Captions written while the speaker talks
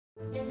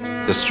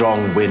The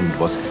strong wind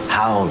was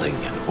howling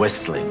and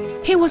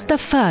whistling. He was the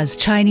first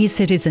Chinese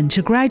citizen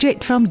to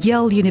graduate from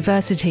Yale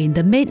University in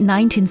the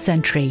mid-19th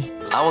century.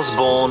 I was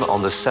born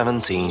on the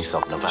 17th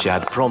of November. She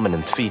had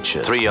prominent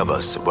features. 3 of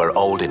us were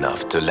old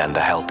enough to lend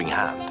a helping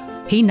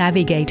hand. He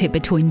navigated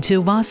between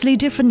 2 vastly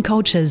different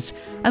cultures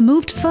and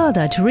moved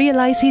further to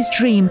realize his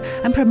dream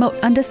and promote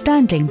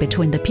understanding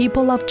between the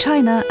people of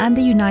China and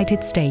the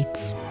United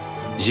States.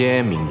 Ye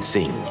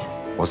Mingxing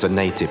was a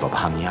native of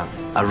Heyang.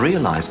 I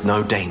realized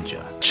no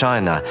danger.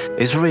 China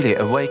is really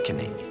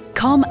awakening.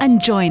 Come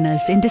and join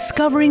us in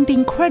discovering the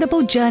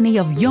incredible journey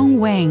of Yong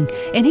Wang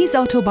in his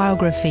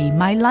autobiography,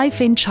 My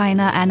Life in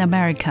China and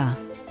America.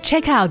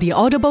 Check out the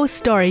Audible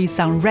stories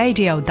on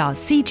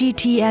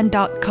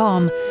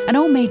radio.cgtn.com and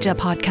all major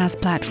podcast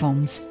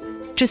platforms.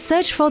 Just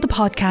search for the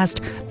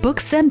podcast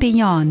Books and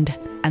Beyond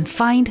and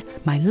find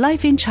My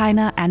Life in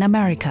China and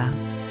America.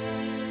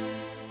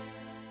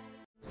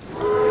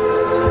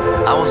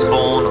 I was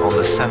born on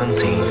the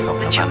 17th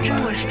of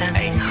November.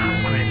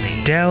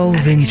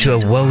 Delve into a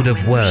world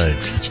of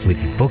words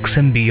with Books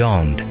and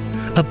Beyond,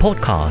 a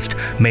podcast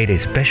made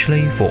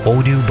especially for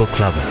audiobook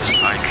lovers.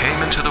 I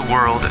came into the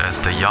world as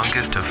the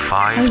youngest of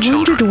 5 I children.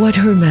 wondered what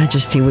Her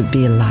Majesty would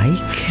be like.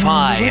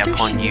 Fie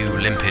upon you,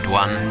 limpid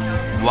one.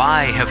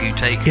 Why have you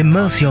taken...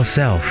 Immerse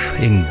yourself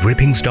in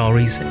gripping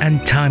stories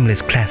and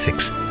timeless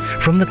classics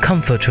from the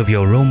comfort of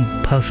your own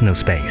personal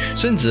space.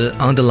 Sun Tzu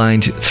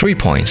underlined 3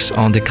 points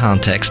on the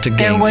context game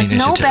There was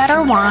initiative. no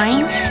better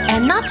wine,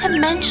 and not to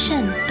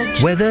mention the...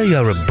 Whether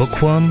you're a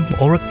bookworm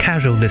or a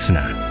casual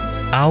listener,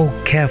 our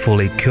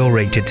carefully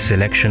curated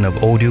selection of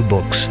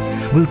audiobooks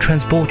will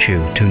transport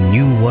you to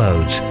new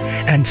worlds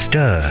and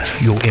stir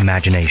your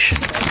imagination.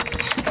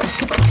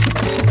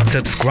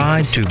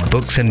 Subscribe to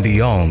Books and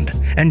Beyond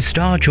and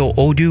start your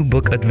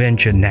audiobook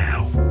adventure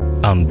now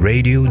on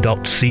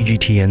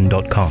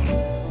radio.cgtn.com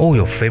or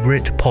your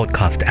favorite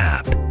podcast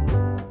app.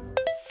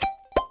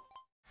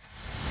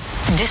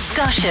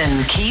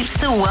 Discussion keeps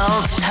the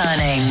world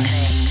turning.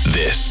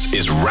 This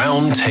is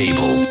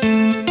Roundtable.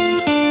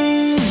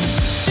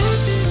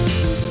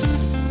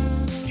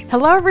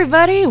 Hello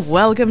everybody,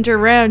 welcome to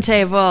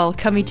Roundtable.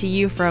 Coming to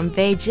you from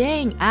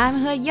Beijing, I'm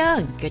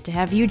Heyang. Good to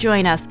have you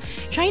join us.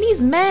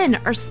 Chinese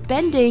men are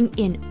spending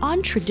in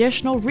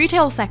untraditional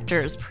retail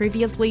sectors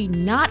previously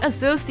not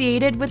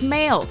associated with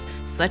males,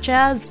 such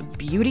as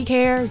beauty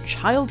care,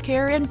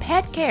 childcare, and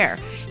pet care.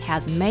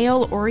 Has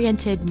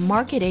male-oriented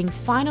marketing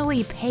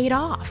finally paid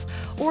off?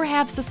 Or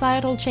have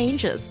societal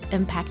changes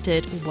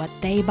impacted what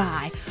they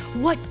buy?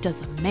 What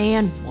does a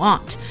man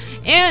want?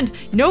 And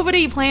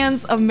nobody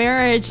plans a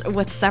marriage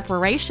with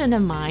separation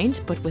in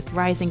mind, but with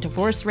rising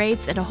divorce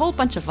rates and a whole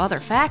bunch of other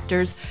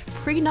factors,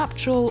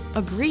 prenuptial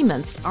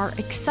agreements are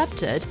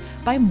accepted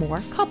by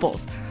more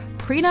couples.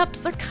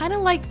 Prenups are kind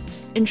of like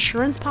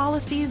insurance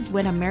policies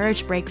when a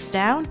marriage breaks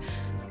down,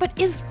 but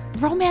is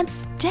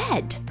romance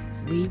dead?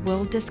 We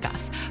will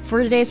discuss.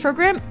 For today's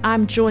program,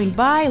 I'm joined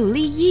by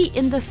Liyi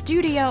in the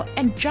studio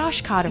and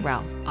Josh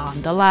Cotterill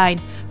on the line.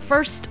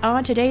 First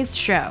on today's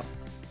show.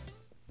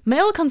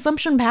 Male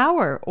consumption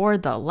power, or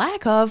the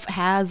lack of,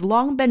 has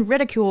long been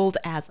ridiculed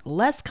as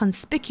less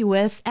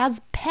conspicuous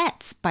as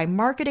pets by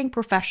marketing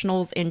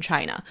professionals in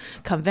China.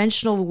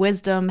 Conventional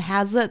wisdom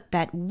has it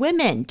that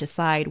women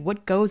decide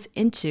what goes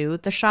into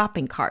the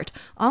shopping cart,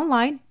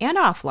 online and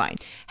offline.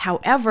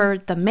 However,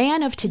 the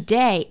man of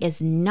today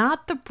is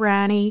not the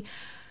brawny,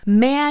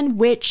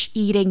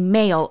 man-witch-eating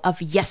male of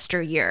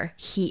yesteryear.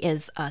 He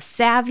is a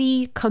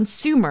savvy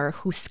consumer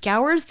who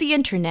scours the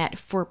internet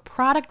for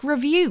product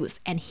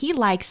reviews, and he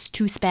likes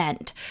to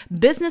spend.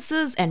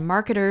 Businesses and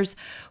marketers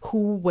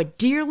who would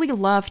dearly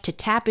love to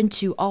tap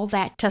into all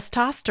that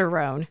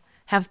testosterone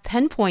have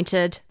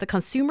pinpointed the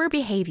consumer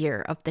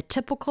behavior of the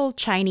typical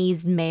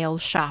Chinese male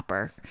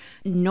shopper.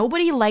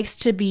 Nobody likes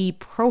to be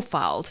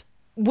profiled.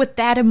 With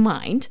that in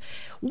mind,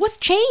 what's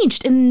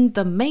changed in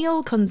the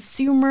male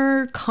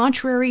consumer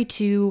contrary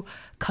to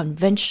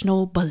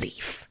conventional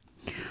belief?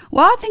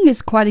 Well, I think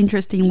it's quite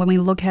interesting when we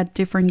look at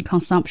different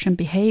consumption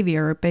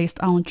behavior based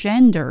on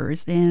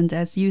genders. And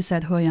as you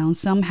said, Heyang,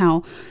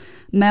 somehow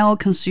male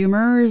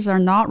consumers are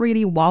not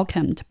really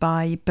welcomed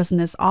by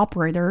business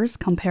operators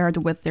compared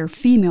with their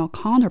female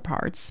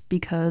counterparts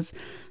because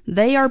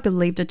they are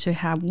believed to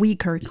have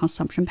weaker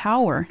consumption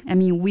power. I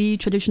mean, we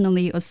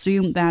traditionally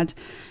assume that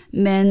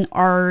men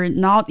are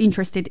not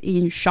interested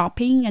in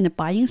shopping and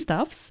buying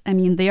stuffs. I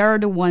mean, they are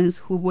the ones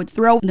who would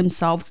throw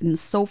themselves in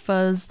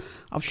sofas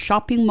of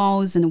shopping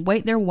malls and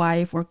wait their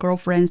wife or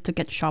girlfriends to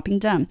get shopping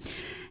done.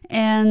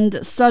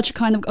 And such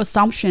kind of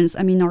assumptions,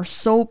 I mean, are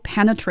so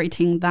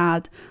penetrating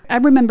that I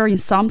remember in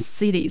some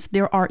cities,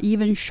 there are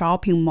even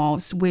shopping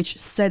malls which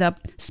set up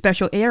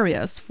special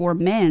areas for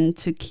men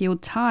to kill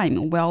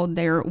time while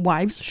their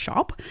wives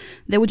shop.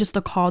 They would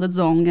just call the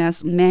zone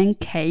as man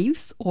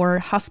caves or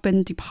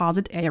husband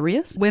deposit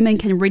areas. Women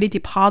can really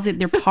deposit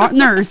their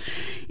partners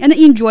and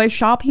enjoy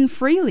shopping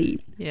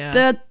freely. Yeah.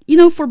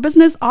 But, for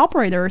business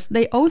operators,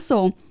 they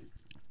also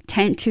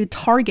tend to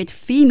target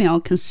female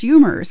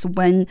consumers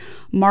when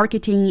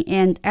marketing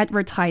and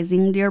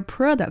advertising their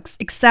products,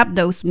 except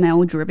those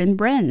male-driven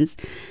brands.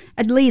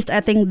 At least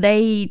I think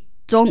they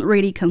don't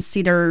really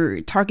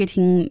consider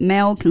targeting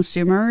male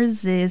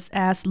consumers is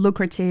as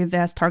lucrative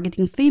as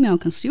targeting female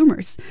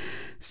consumers.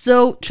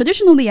 So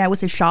traditionally, I would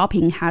say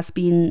shopping has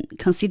been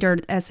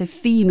considered as a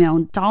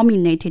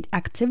female-dominated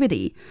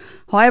activity.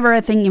 However,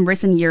 I think in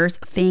recent years,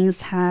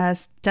 things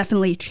has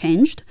definitely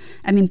changed.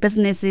 I mean,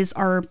 businesses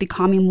are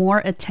becoming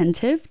more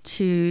attentive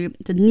to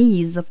the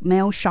needs of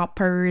male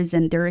shoppers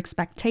and their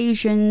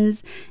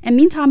expectations. And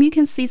meantime, you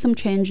can see some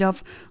change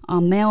of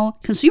male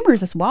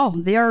consumers as well.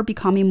 They are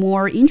becoming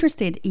more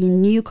interested in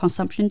new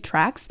consumption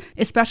tracks,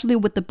 especially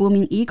with the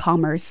booming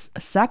e-commerce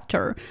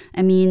sector.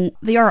 I mean,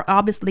 they are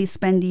obviously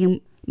spending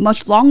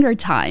much longer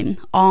time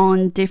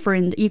on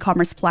different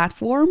e-commerce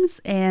platforms.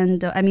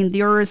 And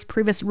there is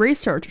previous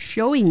research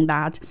showing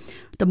that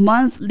the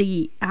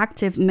monthly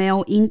active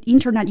male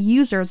internet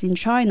users in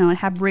China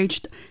have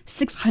reached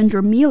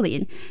 600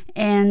 million.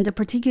 And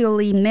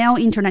particularly male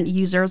internet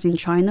users in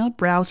China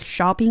browse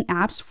shopping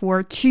apps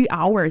for 2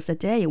 hours a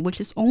day, which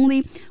is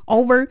only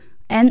over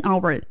an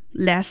hour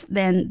less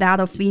than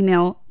that of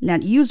female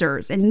net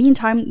users. And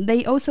meantime,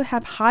 they also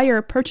have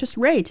higher purchase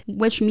rate,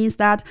 which means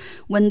that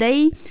when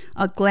they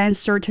glance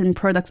certain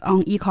products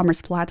on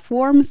e-commerce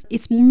platforms,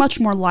 it's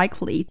much more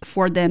likely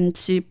for them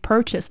to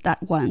purchase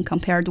that one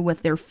compared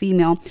with their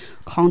female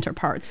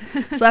counterparts.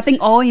 So I think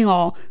all in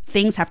all,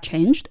 things have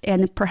changed,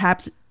 and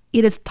perhaps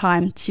it is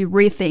time to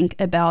rethink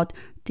about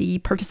the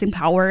purchasing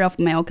power of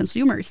male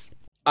consumers.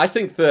 I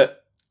think that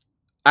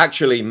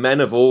actually, men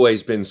have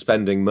always been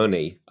spending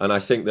money, and I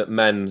think that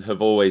men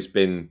have always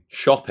been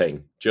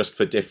shopping just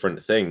for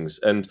different things.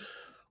 And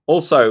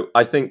also,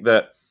 I think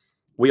that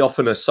we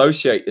often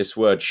associate this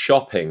word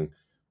shopping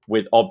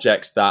with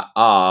objects that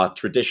are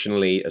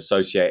traditionally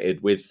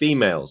associated with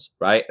females,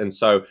 right? And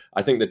so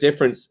I think the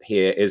difference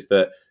here is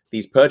that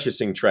these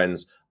purchasing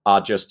trends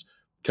are just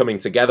coming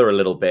together a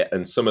little bit,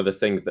 and some of the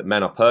things that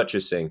men are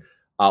purchasing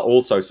are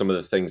also some of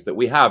the things that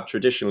we have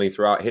traditionally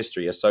throughout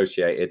history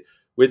associated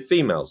with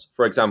females.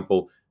 For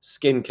example,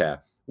 skincare.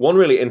 One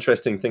really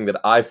interesting thing that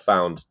I've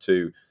found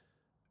to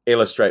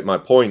illustrate my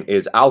point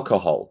is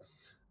alcohol.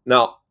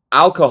 Now,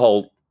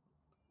 alcohol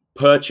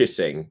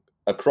purchasing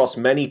across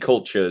many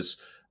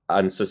cultures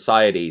and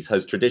societies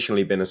has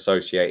traditionally been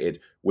associated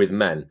with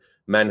men.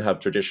 Men have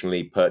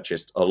traditionally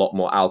purchased a lot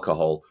more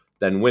alcohol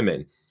than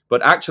women.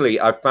 But actually,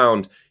 I've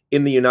found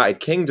in the United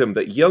Kingdom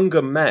that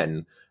younger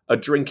men are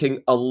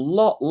drinking a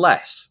lot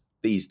less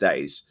these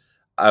days.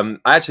 I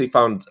actually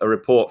found a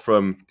report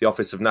from the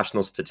Office of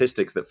National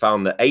Statistics that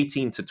found that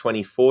 18 to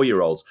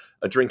 24-year-olds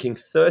are drinking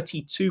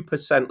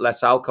 32%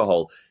 less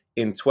alcohol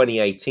in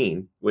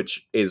 2018,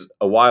 which is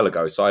a while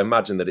ago, so I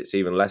imagine that it's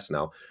even less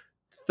now,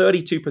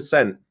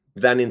 32%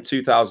 than in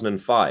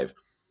 2005.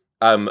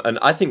 And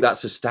I think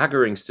that's a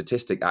staggering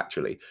statistic,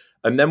 actually.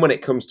 And then when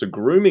it comes to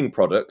grooming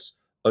products,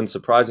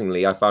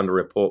 unsurprisingly, I found a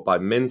report by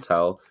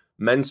Mintel,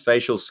 men's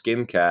facial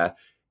skincare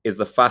is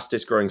the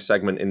fastest growing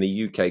segment in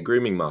the UK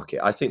grooming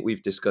market. I think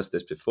we've discussed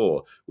this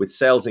before, with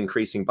sales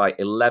increasing by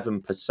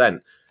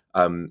 11%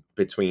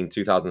 between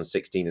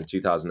 2016 and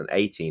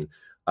 2018.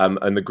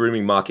 And the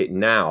grooming market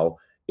now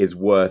is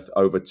worth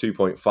over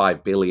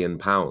 £2.5 billion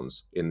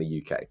in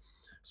the UK.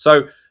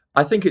 So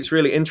I think it's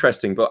really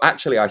interesting. But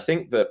actually, I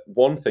think that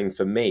one thing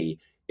for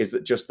me is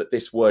that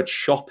this word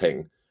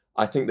shopping,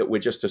 I think that we're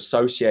just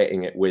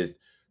associating it with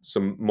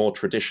some more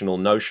traditional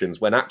notions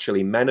when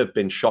actually men have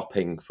been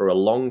shopping for a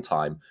long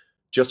time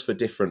just for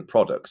different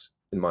products,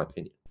 in my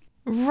opinion.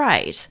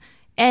 Right.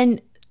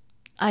 And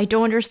I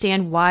don't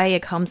understand why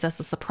it comes as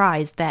a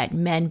surprise that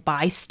men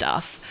buy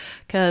stuff,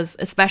 because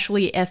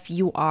especially if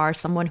you are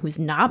someone who's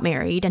not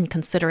married, and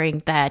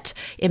considering that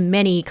in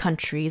many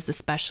countries,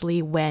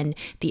 especially when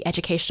the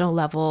educational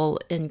level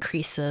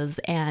increases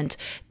and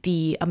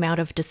the amount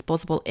of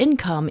disposable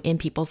income in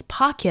people's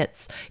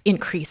pockets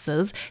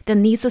increases,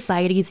 then these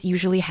societies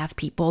usually have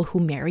people who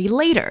marry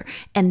later.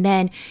 And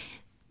then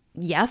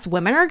yes,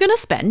 women are going to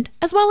spend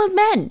as well as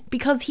men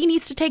because he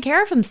needs to take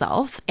care of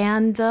himself,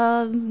 and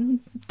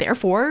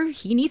therefore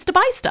he needs to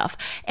buy stuff.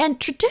 And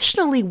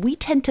traditionally, we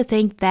tend to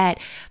think that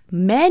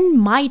men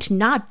might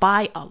not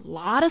buy a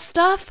lot of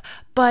stuff,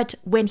 but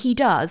when he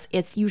does,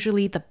 it's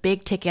usually the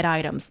big ticket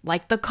items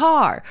like the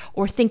car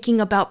or thinking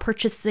about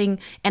purchasing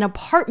an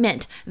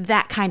apartment,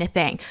 that kind of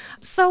thing.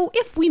 So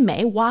if we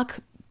may walk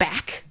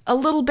back a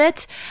little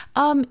bit,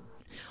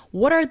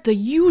 what are the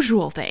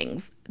usual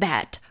things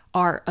that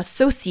are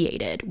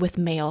associated with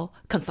male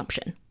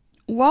consumption?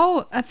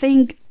 Well, I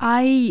think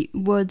I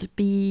would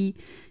be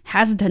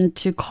hesitant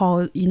to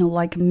call,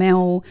 like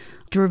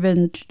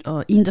male-driven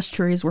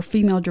industries or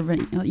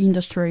female-driven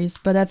industries.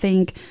 But I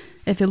think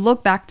if you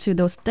look back to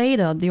those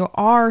data, there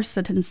are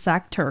certain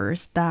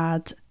sectors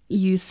that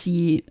you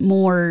see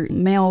more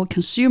male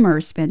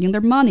consumers spending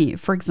their money.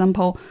 For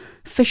example,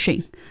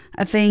 fishing.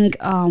 I think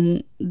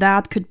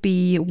that could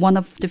be one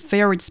of the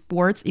favorite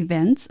sports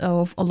events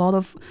of a lot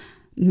of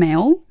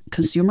male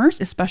consumers,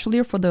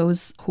 especially for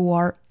those who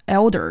are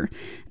elder.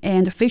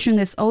 And fishing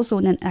is also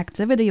an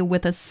activity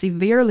with a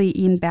severely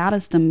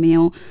imbalanced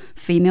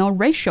male-female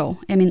ratio.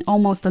 I mean,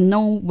 almost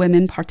no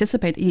women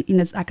participate in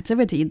this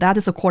activity. That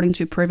is according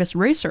to previous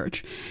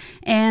research.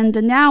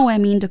 And now, I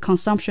mean, the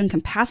consumption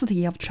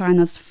capacity of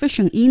China's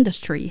fishing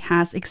industry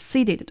has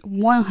exceeded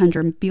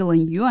 100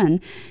 billion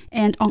yuan.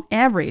 And on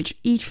average,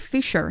 each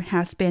fisher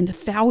has spent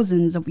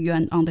thousands of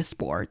yuan on the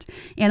sport.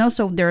 And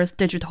also, there's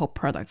digital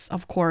products.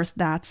 Of course,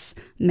 that's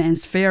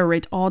men's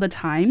favorite all the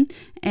time.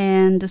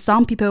 And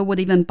some people would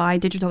even buy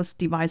digital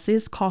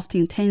devices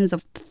costing tens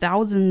of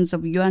thousands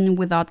of yuan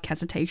without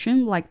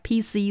hesitation, like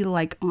PC,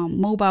 like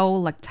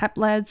mobile, like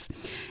tablets.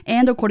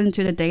 And according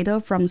to the data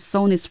from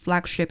Sony's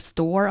flagship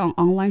store on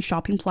online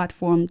shopping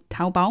platform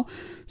Taobao,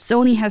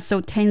 Sony has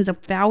sold tens of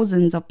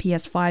thousands of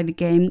PS5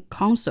 game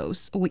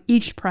consoles,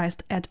 each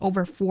priced at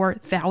over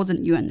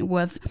 4,000 yuan,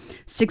 with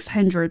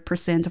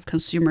 600% of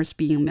consumers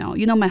being male.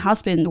 You know, my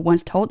husband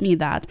once told me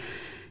that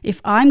if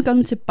I'm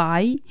going to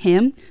buy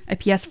him a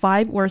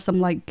PS5 or some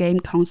like game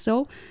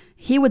console,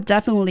 he would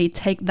definitely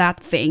take that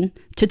thing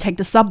to take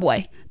the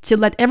subway to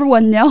let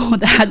everyone know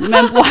that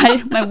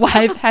my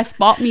wife has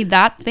bought me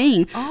that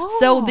thing. Oh.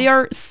 So they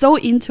are so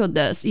into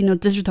this,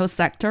 digital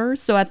sector.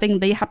 So I think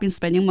they have been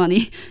spending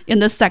money in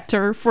this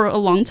sector for a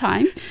long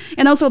time.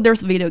 And also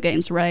there's video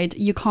games, right?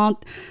 You can't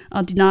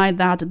deny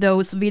that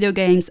those video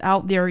games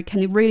out there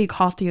can really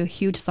cost you a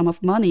huge sum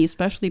of money,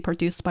 especially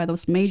produced by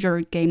those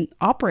major game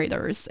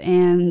operators.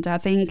 And I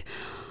think,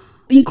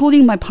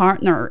 including my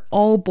partner,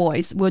 all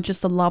boys would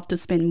just love to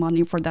spend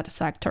money for that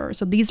sector.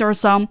 So these are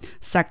some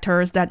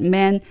sectors that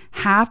men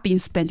have been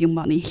spending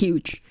money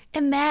huge.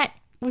 And that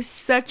was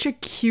such a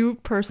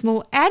cute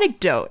personal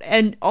anecdote.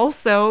 And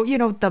also,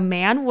 the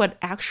man would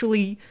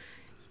actually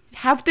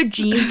have the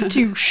genes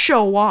to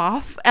show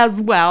off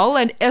as well.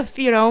 And if,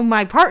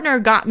 my partner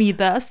got me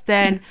this,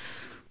 then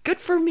good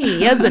for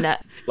me, isn't it?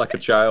 Like a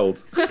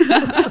child.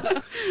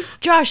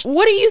 Josh,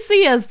 what do you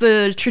see as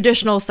the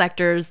traditional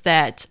sectors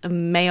that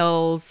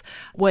males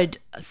would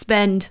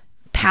spend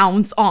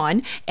pounds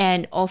on?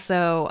 And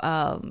also,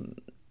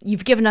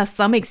 you've given us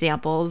some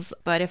examples,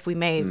 but if we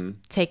may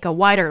take a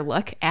wider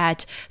look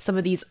at some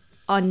of these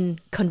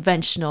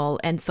unconventional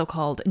and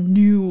so-called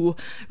new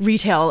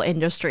retail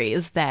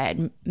industries that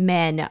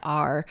men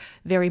are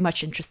very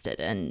much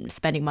interested in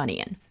spending money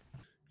in.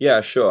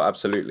 Yeah, sure,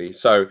 absolutely.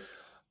 So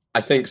I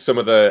think some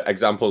of the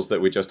examples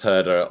that we just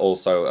heard are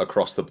also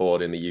across the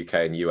board in the UK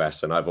and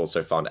US, and I've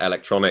also found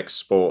electronics,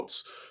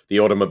 sports,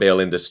 the automobile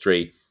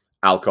industry,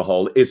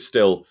 alcohol is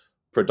still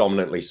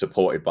predominantly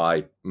supported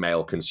by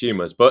male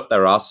consumers, but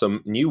there are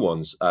some new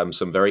ones,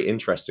 some very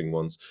interesting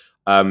ones.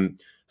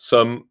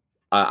 Some,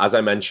 as I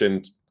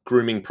mentioned,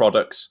 grooming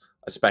products,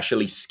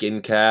 especially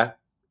skincare,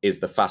 is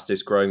the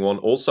fastest growing one.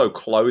 Also,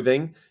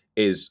 clothing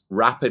is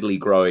rapidly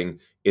growing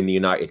in the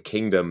United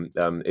Kingdom.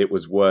 It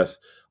was worth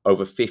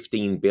over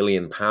 £15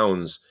 billion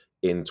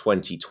in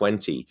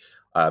 2020,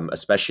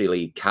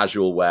 especially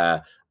casual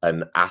wear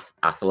and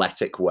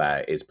athletic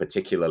wear is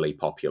particularly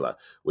popular,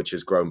 which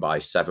has grown by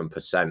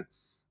 7%,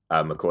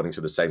 according to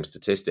the same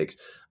statistics.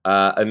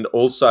 And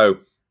also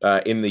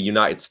in the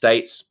United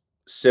States,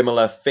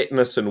 similar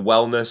fitness and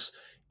wellness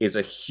is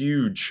a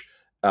huge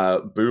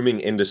booming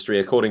industry.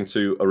 According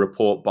to a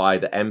report by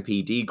the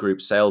MPD Group,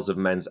 sales of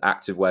men's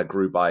activewear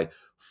grew by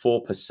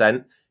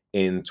 4%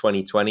 in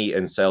 2020,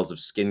 and sales of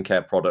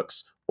skincare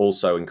products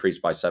also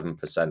increased by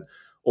 7%.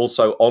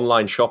 Also,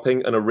 online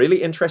shopping, and a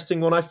really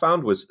interesting one I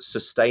found was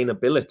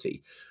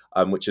sustainability,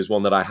 which is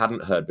one that I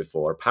hadn't heard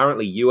before.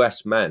 Apparently,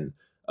 US men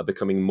are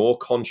becoming more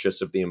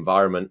conscious of the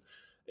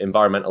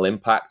environmental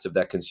impact of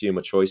their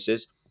consumer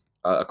choices.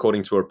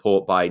 According to a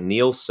report by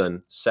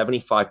Nielsen,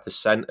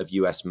 75% of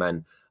US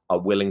men are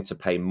willing to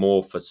pay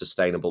more for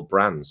sustainable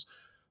brands.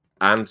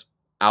 And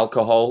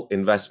alcohol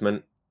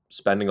investment,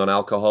 spending on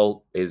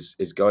alcohol is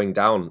going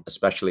down,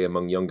 especially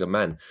among younger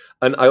men.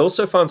 And I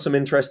also found some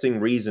interesting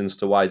reasons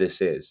to why this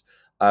is.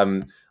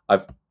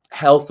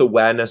 Health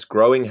awareness,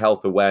 growing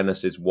health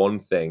awareness is one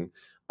thing,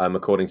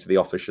 according to the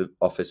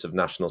Office of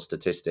National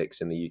Statistics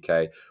in the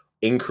UK.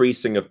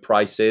 Increasing of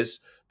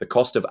prices, the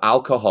cost of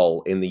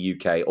alcohol in the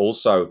UK.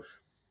 Also,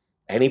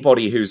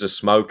 anybody who's a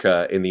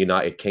smoker in the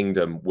United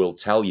Kingdom will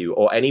tell you,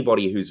 or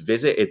anybody who's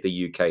visited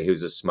the UK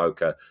who's a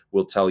smoker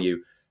will tell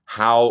you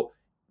how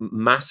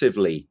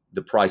massively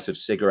the price of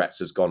cigarettes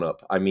has gone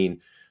up. I mean,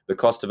 the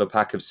cost of a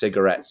pack of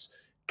cigarettes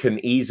can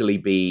easily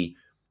be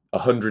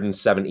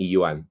 170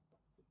 yuan,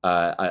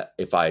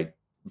 if I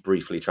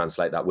briefly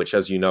translate that, which,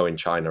 as you know, in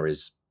China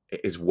is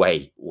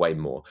way, way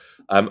more.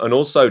 And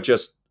also,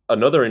 just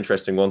another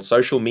interesting one,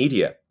 social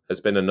media has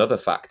been another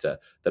factor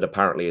that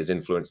apparently has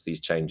influenced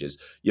these changes.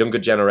 Younger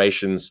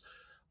generations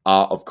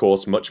are, of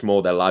course,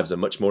 their lives are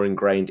much more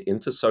ingrained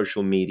into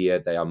social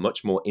media. They are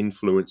much more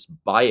influenced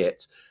by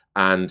it.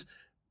 And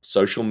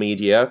social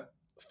media,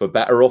 for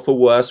better or for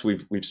worse,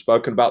 we've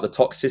spoken about the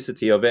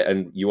toxicity of it,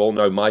 and you all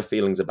know my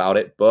feelings about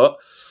it. But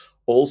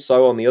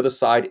also, on the other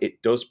side,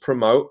 it does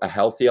promote a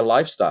healthier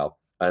lifestyle.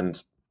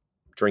 And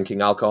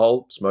drinking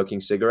alcohol, smoking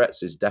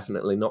cigarettes is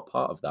definitely not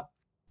part of that.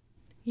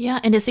 Yeah,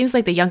 and it seems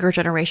like the younger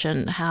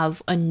generation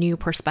has a new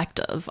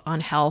perspective on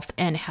health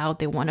and how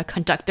they want to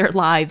conduct their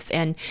lives,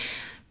 and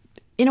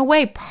in a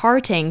way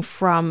parting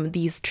from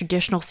these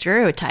traditional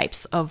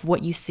stereotypes of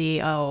what you see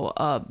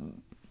a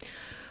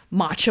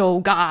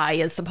macho guy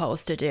is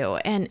supposed to do,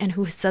 and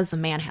who says the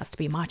man has to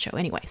be macho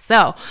anyway.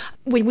 So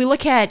when we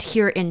look at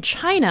here in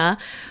China,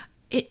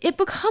 it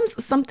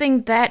becomes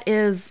something that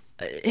is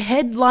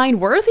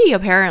headline worthy,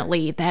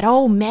 apparently, that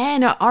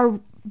men are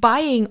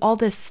buying all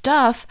this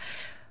stuff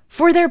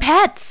for their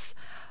pets,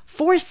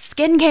 for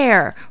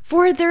skincare,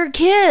 for their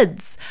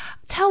kids.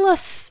 Tell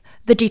us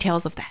the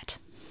details of that.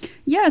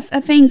 Yes, I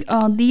think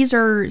these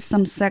are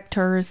some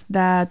sectors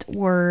that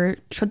were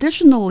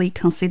traditionally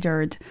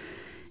considered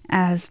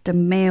as the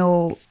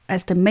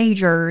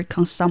major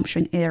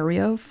consumption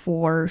area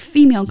for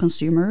female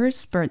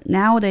consumers. But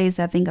nowadays,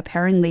 I think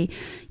apparently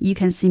you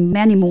can see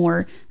many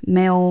more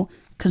male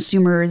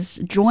consumers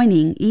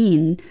joining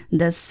in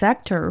the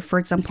sector. For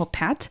example,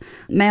 pet.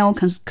 Male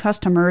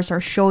customers are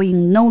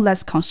showing no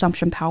less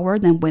consumption power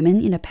than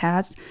women in the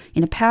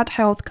pet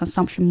health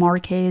consumption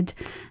market.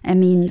 I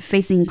mean,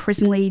 facing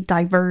increasingly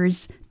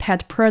diverse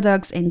pet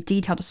products and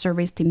detailed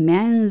service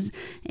demands,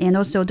 and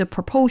also the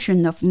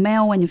proportion of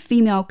male and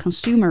female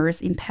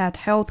consumers in pet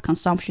health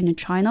consumption in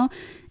China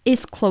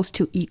is close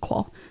to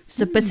equal.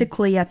 So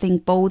basically, I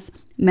think both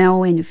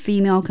male and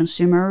female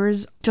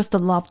consumers just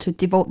love to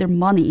devote their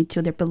money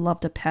to their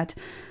beloved pet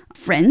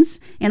friends,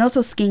 and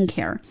also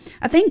skincare.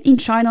 I think in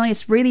China,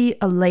 it's really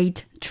a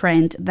late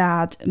trend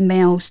that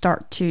males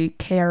start to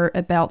care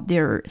about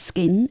their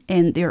skin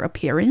and their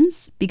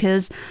appearance,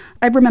 because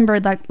I remember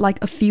that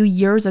like a few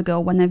years ago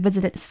when I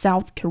visited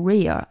South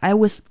Korea, I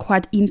was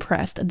quite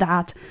impressed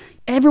that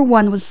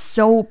everyone was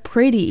so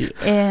pretty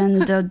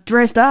and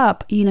dressed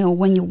up,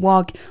 when you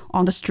walk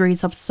on the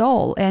streets of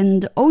Seoul,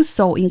 and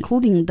also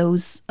including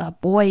those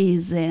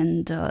boys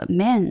and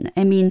men.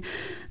 I mean,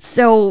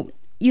 so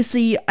you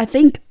see, I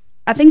think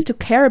to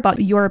care about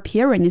your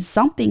appearance is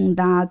something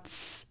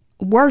that's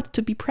worth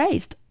to be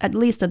praised. At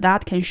least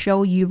that can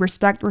show you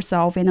respect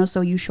yourself, and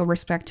also you show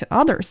respect to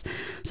others.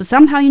 So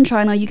somehow in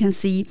China, you can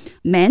see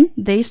men,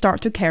 they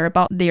start to care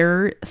about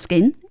their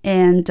skin,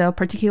 and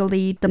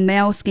particularly the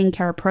male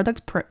skincare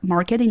product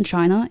market in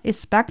China is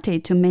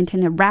expected to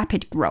maintain a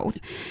rapid growth.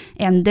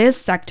 And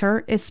this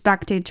sector is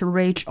expected to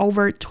reach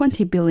over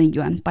 20 billion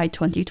yuan by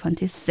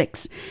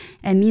 2026.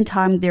 And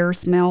meantime,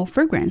 there's male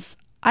fragrance.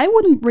 I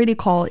wouldn't really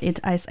call it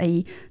as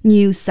a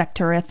new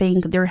sector. I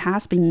think there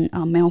has been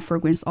male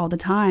fragrance all the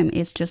time.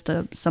 It's just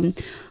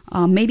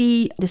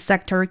maybe the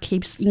sector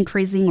keeps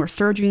increasing or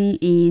surging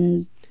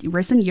in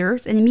recent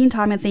years. In the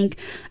meantime, I think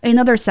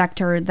another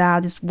sector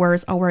that is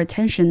worth our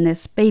attention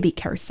is baby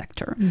care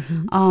sector.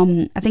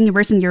 I think in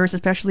recent years,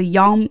 especially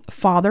young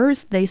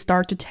fathers, they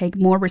start to take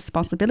more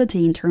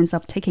responsibility in terms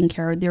of taking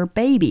care of their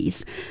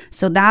babies.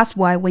 So that's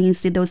why when you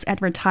see those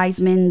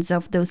advertisements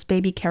of those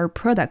baby care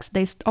products,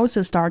 they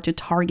also start to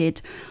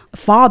target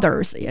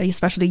fathers,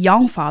 especially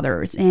young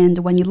fathers. And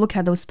when you look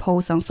at those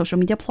posts on social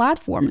media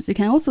platforms, you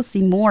can also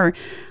see more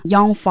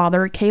young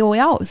father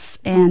KOLs.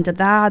 And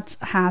that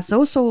has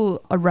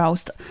also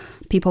aroused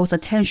people's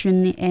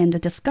attention and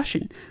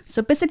discussion.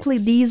 So basically,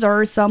 these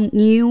are some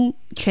new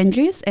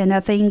changes, and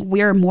I think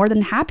we're more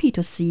than happy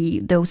to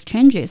see those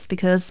changes,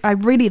 because I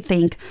really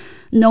think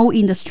no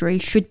industry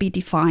should be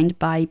defined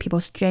by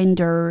people's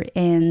gender,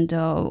 and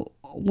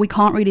we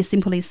can't really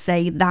simply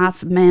say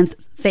that's men's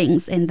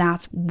things and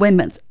that's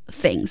women's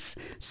things.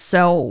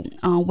 So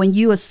when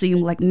you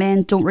assume like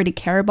men don't really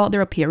care about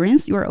their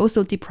appearance, you are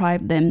also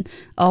deprived them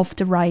of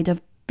the right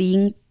of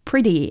being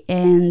pretty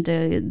and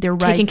their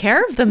right taking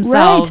care of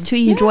themselves, right, to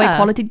enjoy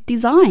quality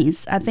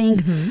designs. I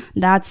think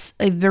that's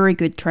a very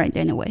good trend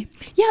anyway.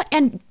 Yeah,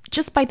 and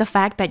just by the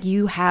fact that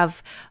you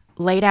have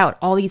laid out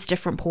all these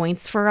different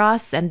points for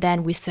us, and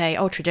then we say,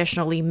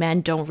 traditionally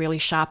men don't really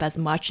shop as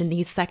much in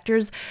these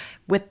sectors.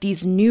 With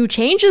these new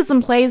changes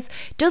in place,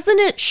 doesn't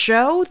it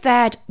show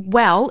that,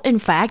 well, in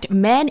fact,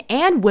 men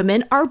and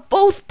women are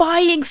both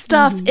buying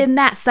stuff in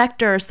that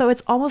sector? So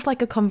it's almost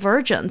like a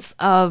convergence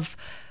of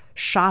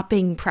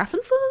shopping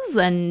preferences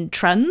and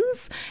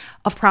trends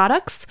of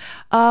products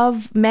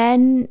of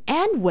men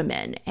and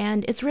women.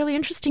 And it's really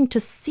interesting to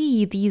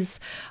see these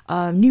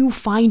new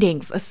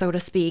findings, so to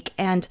speak.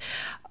 And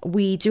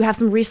we do have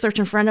some research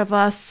in front of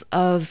us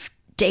of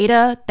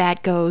data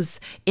that goes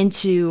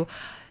into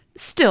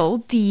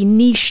still the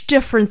niche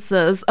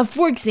differences of,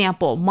 for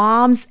example,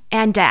 moms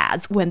and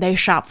dads when they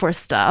shop for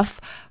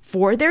stuff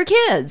for their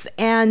kids.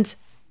 And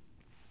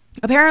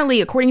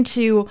apparently, according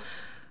to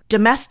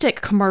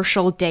domestic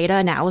commercial data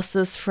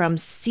analysis from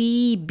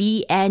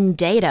CBN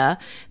Data,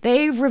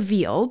 they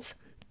revealed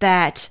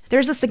that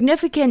there's a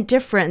significant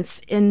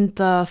difference in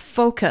the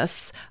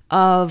focus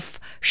of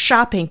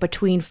shopping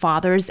between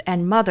fathers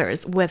and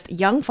mothers, with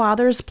young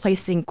fathers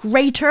placing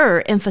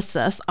greater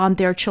emphasis on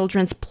their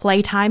children's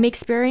playtime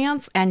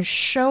experience and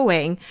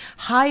showing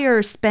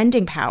higher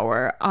spending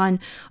power on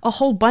a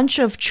whole bunch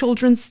of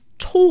children's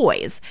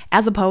toys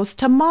as opposed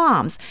to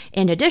moms.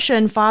 In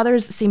addition,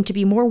 fathers seem to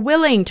be more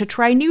willing to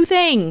try new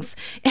things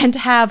and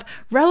have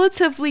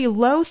relatively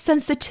low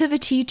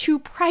sensitivity to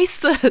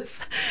prices.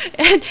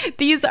 And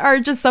these are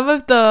just some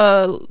of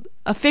the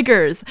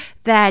figures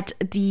that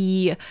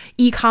the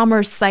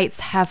e-commerce sites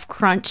have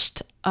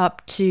crunched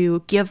up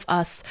to give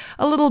us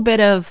a little bit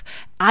of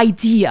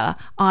idea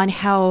on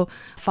how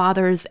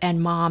fathers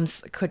and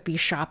moms could be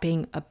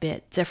shopping a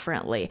bit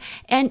differently.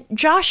 And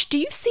Josh, do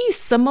you see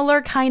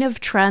similar kind of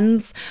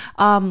trends,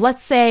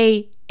 let's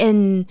say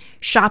in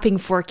shopping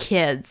for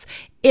kids?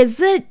 Is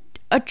it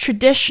a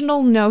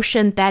traditional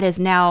notion that is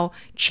now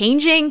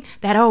changing,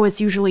 that, oh,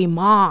 it's usually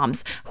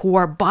moms who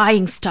are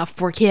buying stuff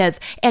for kids?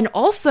 And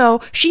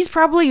also, she's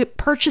probably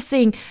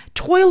purchasing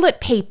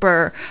toilet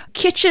paper,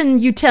 kitchen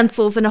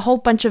utensils, and a whole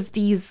bunch of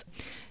these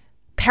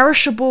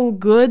perishable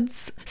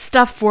goods,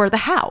 stuff for the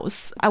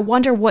house. I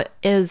wonder what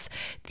is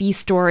the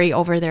story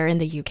over there in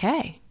the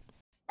UK?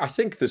 I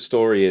think the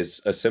story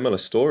is a similar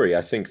story.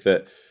 I think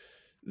that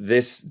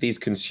these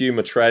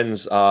consumer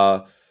trends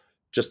are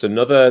just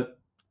another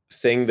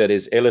thing that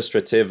is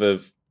illustrative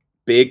of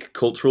big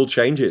cultural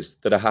changes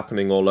that are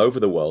happening all over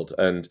the world.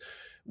 And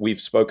we've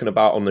spoken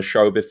about on the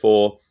show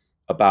before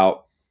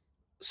about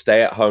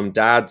stay-at-home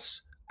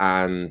dads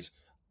and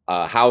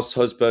house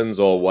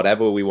husbands, or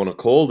whatever we want to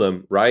call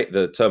them, right?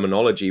 The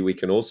terminology we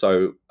can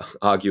also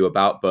argue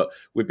about, but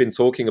we've been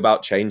talking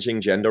about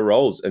changing gender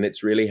roles, and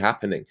it's really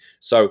happening.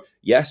 So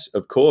yes,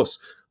 of course,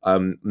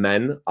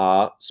 men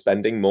are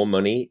spending more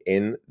money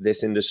in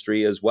this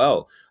industry as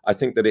well. I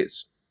think that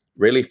it's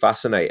really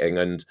fascinating,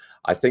 and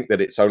I think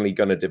that it's only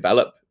going to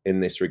develop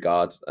in this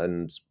regard,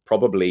 and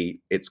probably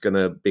it's going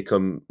to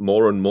become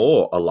more and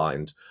more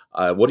aligned.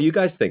 What do you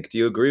guys think? Do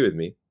you agree with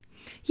me?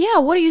 Yeah,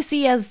 what do you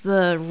see as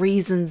the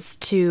reasons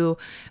to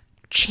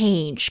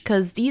change?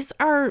 Because these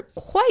are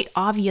quite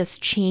obvious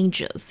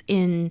changes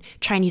in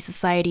Chinese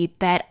society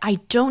that I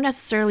don't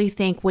necessarily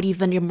think would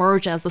even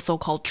emerge as a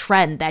so-called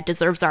trend that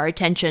deserves our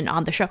attention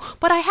on the show.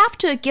 But I have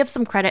to give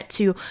some credit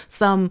to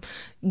some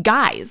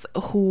guys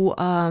who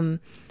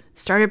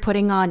started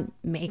putting on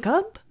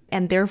makeup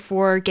and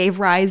therefore gave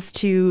rise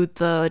to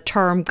the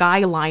term guy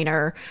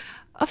liner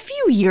a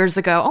few years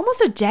ago, almost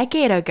a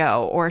decade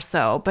ago or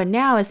so. But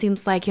now it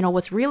seems like,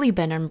 what's really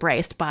been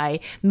embraced by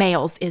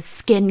males is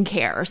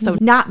skincare. So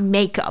not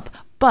makeup,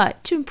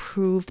 but to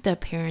improve the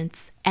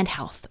appearance and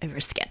health of your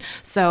skin.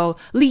 So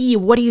Liyi,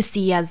 what do you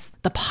see as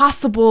the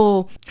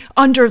possible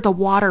under the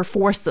water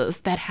forces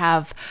that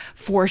have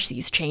forced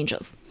these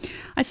changes?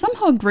 I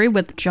somehow agree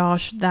with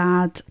Josh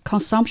that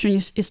consumption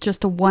is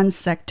just one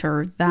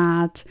sector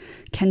that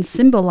can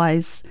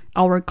symbolize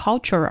our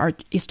culture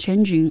is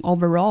changing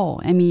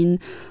overall. I mean,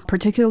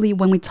 particularly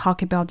when we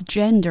talk about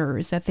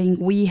genders, I think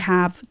we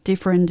have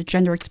different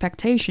gender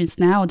expectations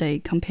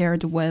nowadays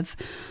compared with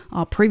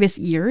previous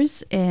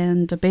years.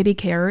 And baby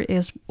care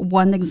is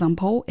one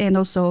example, and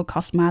also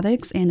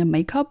cosmetics and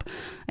makeup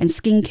and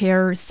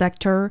skincare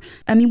sector.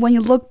 I mean, when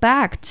you look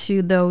back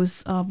to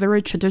those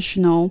very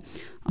traditional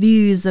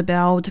views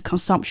about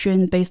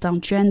consumption based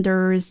on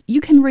genders, you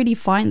can really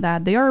find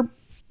that they are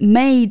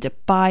made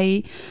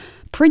by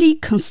pretty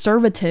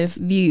conservative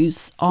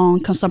views on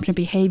consumption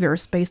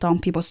behaviors based on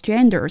people's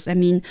genders. I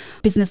mean,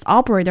 business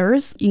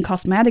operators in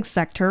cosmetics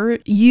sector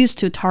used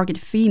to target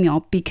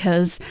female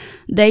because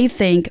they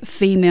think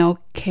female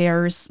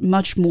cares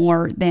much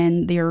more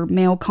than their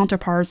male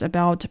counterparts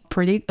about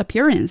pretty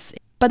appearance.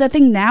 But I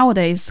think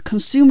nowadays,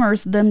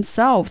 consumers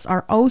themselves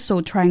are also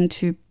trying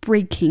to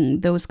breaking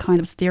those kind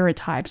of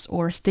stereotypes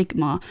or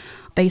stigma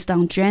based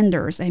on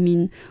genders. I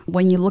mean,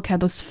 when you look at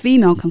those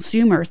female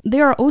consumers, they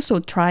are also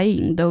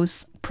trying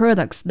those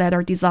products that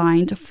are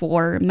designed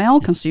for male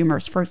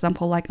consumers, for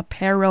example, like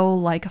apparel,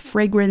 like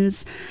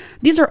fragrance.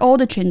 These are all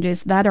the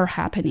changes that are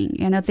happening.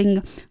 And I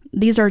think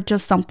these are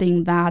just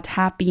something that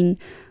have been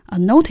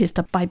noticed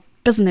by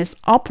business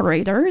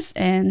operators,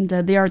 and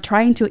they are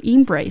trying to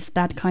embrace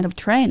that kind of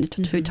trend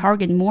to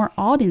target more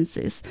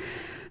audiences.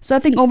 So I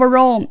think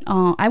overall,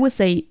 I would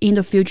say in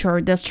the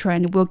future, this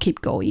trend will keep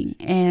going.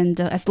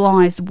 And as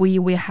long as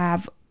we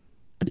have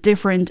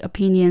different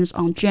opinions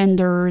on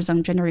genders,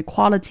 on gender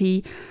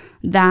equality,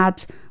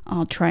 that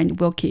trend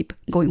will keep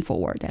going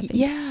forward, I think.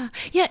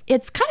 Yeah,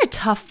 it's kind of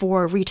tough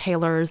for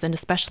retailers and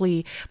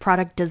especially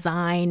product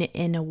design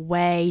in a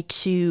way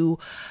to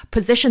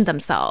position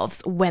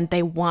themselves when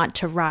they want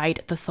to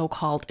ride the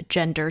so-called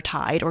gender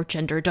tide or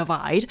gender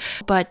divide.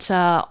 But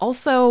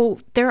also,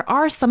 there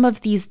are some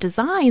of these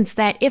designs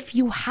that if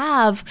you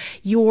have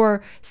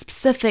your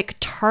specific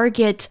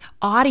target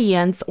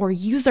audience or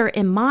user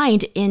in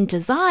mind in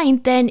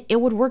design, then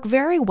it would work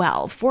very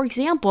well. For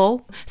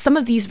example, some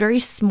of these very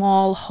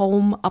small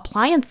home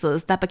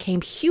appliances that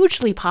became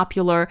hugely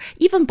popular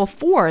even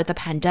before the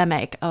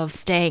pandemic of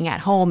staying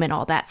at home and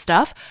all that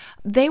stuff,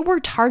 they were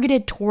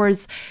targeted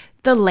towards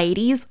the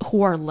ladies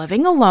who are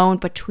living alone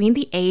between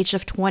the age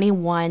of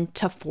 21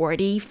 to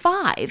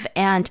 45.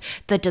 And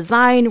the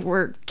design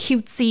were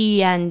cutesy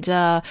and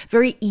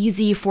very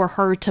easy for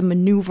her to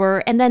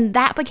maneuver. And then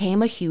that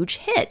became a huge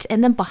hit.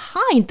 And then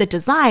behind the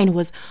design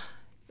was,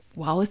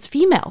 well, it's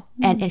female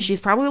and she's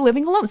probably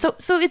living alone. So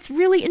it's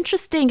really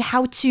interesting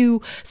how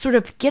to sort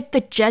of get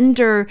the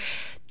gender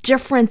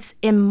difference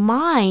in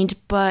mind,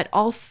 but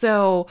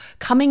also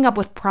coming up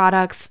with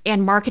products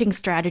and marketing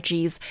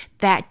strategies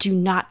that do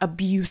not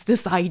abuse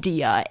this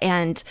idea.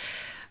 And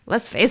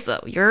let's face it,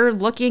 you're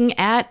looking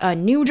at a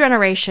new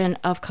generation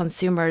of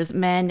consumers,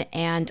 men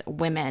and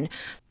women.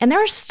 And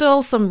there are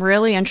still some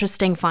really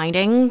interesting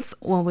findings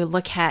when we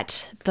look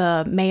at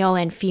the male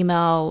and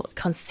female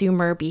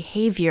consumer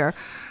behavior.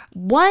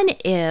 One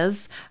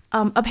is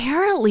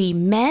apparently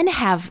men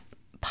have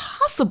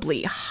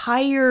possibly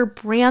higher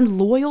brand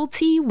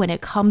loyalty when it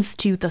comes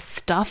to the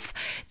stuff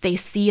they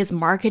see as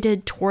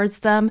marketed towards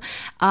them.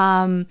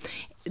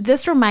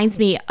 This reminds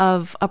me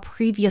of a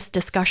previous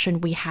discussion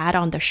we had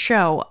on the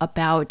show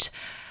about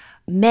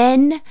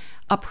men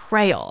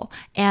apparel,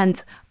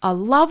 and a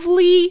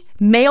lovely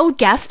male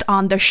guest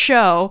on the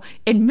show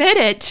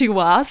admitted to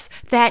us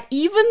that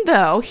even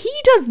though he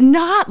does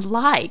not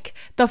like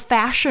the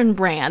fashion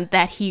brand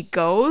that he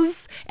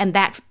goes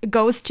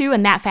to,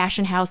 and that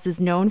fashion house is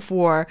known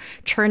for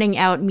churning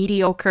out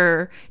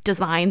mediocre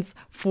designs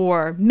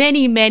for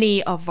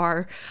many of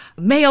our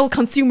male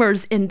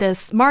consumers in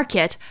this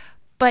market,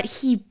 but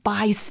he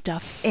buys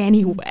stuff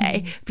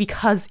anyway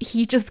because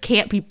he just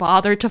can't be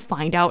bothered to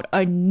find out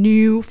a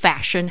new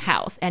fashion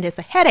house, and it's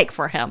a headache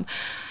for him.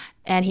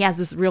 And he has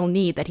this real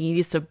need that he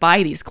needs to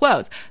buy these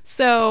clothes.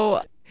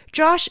 So,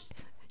 Josh,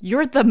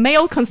 you're the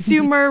male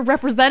consumer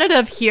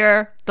representative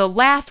here. The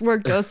last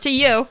word goes to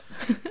you.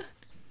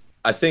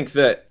 I think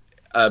that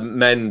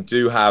men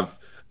do have,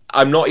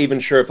 I'm not even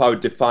sure if I would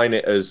define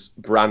it as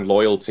brand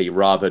loyalty,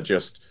 rather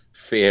just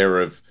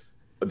fear of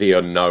the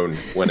unknown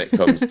when it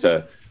comes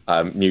to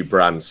new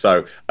brands.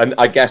 So, and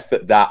I guess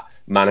that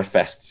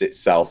manifests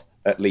itself,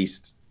 at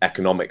least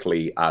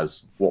economically,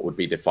 as what would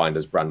be defined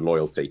as brand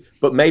loyalty.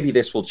 But maybe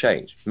this will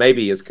change.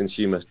 Maybe as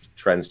consumer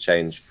trends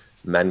change,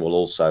 men will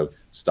also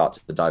start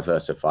to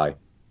diversify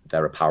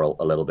their apparel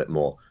a little bit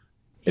more.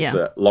 It's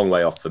a long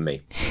way off for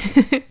me.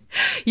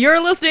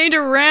 You're listening to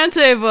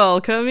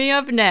Roundtable. Coming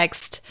up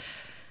next,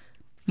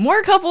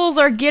 more couples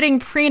are getting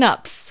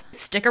prenups.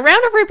 Stick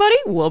around, everybody.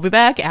 We'll be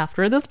back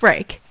after this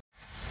break.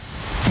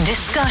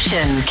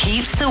 Discussion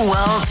keeps the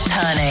world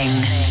turning.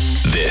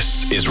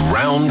 This is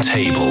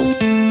Roundtable.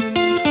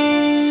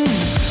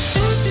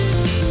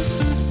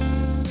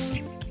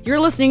 You're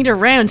listening to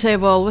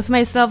Roundtable with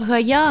myself,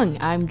 Heyang.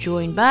 I'm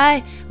joined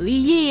by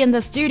Liyi in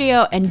the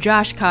studio and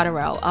Josh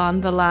Cotterill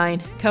on the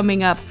line.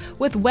 Coming up,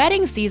 with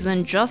wedding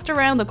season just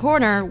around the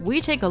corner, we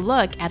take a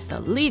look at the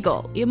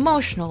legal,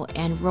 emotional,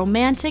 and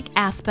romantic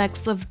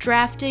aspects of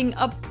drafting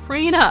a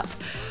prenup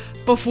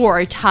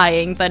before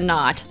tying the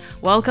knot.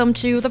 Welcome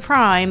to the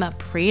prime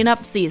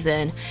prenup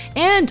season.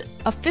 And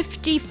a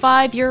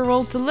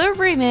 55-year-old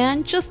delivery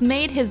man just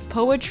made his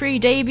poetry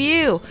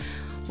debut.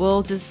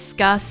 We'll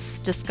discuss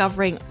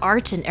discovering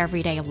art in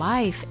everyday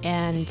life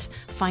and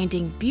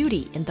finding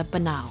beauty in the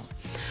banal.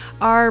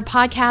 Our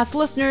podcast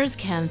listeners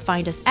can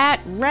find us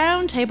at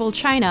Roundtable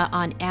China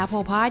on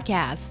Apple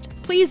Podcast.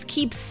 Please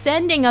keep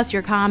sending us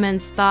your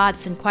comments,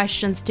 thoughts, and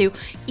questions to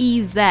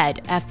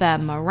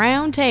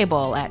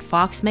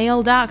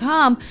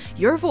ezfmroundtable@foxmail.com.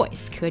 Your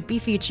voice could be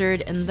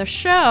featured in the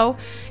show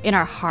in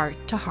our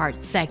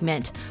heart-to-heart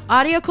segment.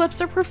 Audio clips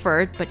are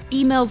preferred, but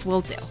emails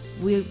will do.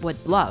 We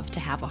would love to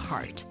have a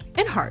heart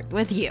and heart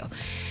with you.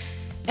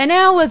 And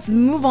now let's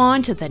move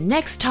on to the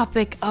next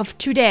topic of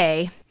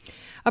today.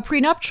 A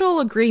prenuptial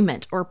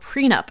agreement, or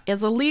prenup,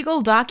 is a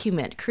legal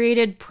document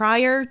created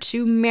prior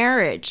to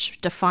marriage,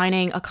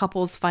 defining a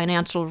couple's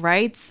financial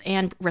rights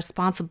and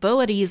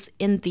responsibilities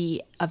in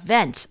the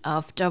event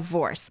of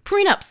divorce.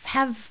 Prenups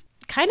have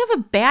kind of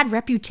a bad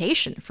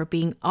reputation for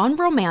being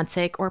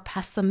unromantic or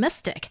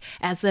pessimistic,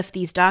 as if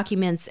these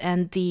documents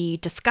and the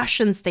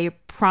discussions they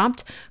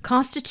prompt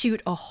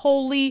constitute a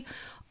wholly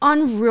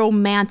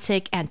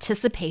unromantic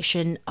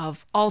anticipation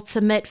of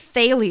ultimate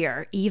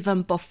failure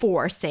even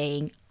before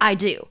saying I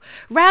do.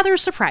 Rather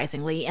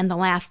surprisingly, in the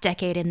last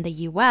decade in the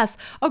US,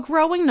 a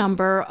growing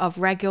number of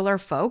regular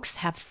folks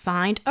have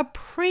signed a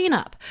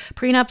prenup.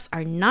 Prenups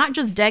are not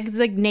just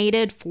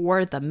designated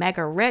for the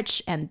mega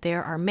rich, and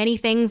there are many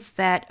things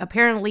that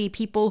apparently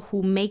people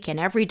who make an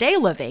everyday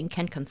living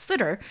can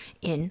consider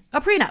in a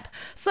prenup.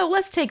 So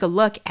let's take a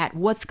look at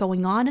what's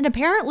going on, and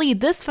apparently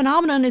this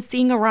phenomenon is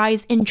seeing a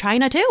rise in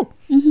China too.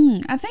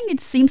 I think it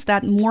seems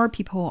that more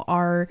people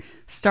are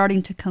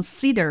starting to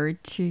consider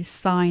to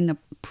sign a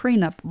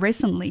prenup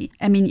recently.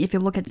 I mean, if you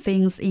look at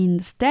things in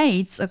the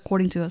States,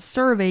 according to a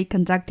survey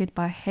conducted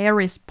by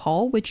Harris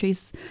Poll, which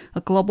is a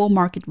global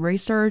market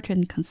research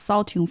and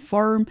consulting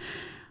firm,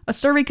 A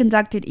survey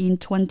conducted in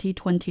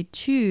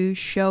 2022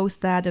 shows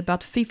that about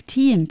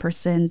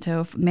 15%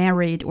 of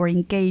married or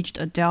engaged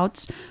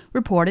adults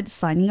reported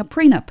signing a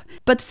prenup.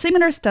 But a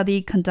similar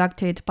study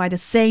conducted by the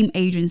same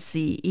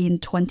agency in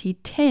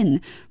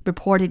 2010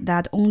 reported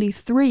that only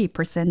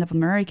 3% of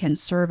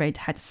Americans surveyed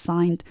had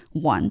signed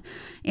one.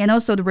 And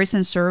also the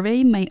recent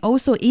survey may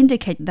also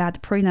indicate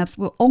that prenups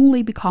will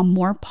only become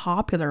more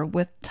popular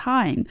with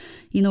time.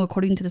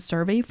 According to the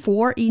survey,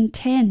 4 in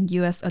 10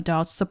 U.S.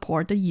 adults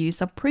support the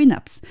use of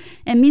prenups.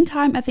 And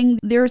meantime, I think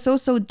there's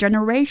also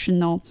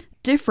generational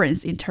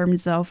difference in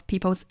terms of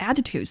people's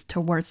attitudes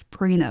towards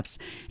prenups.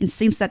 It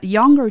seems that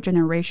younger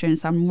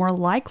generations are more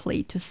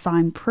likely to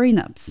sign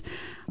prenups.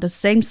 The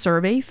same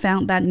survey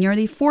found that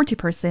nearly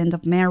 40%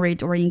 of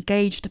married or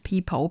engaged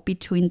people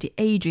between the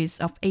ages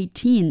of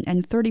 18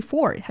 and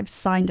 34 have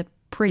signed a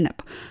prenup,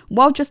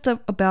 while just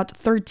about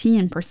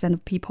 13%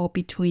 of people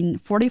between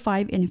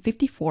 45 and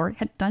 54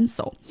 had done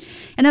so.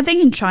 And I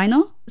think in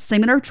China,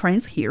 similar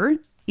trends here,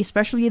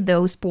 especially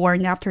those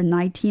born after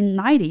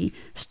 1990,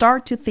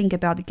 start to think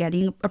about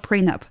getting a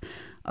prenup.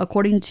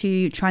 According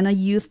to China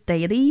Youth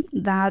Daily,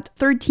 that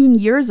 13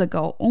 years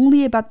ago,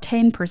 only about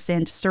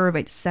 10%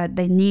 surveyed said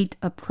they need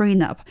a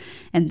prenup.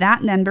 And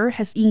that number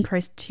has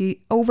increased to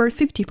over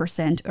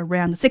 50%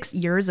 around 6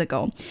 years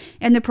ago.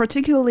 And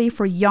particularly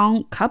for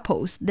young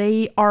couples,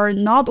 they are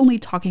not only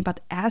talking about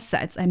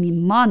assets,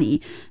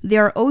 money, they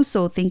are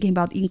also thinking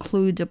about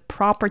include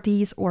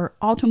properties or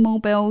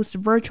automobiles,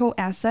 virtual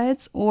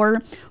assets,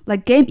 or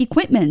like game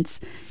equipment,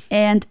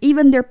 and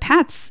even their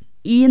pets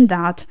in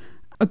that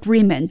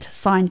agreement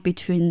signed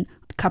between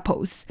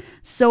couples.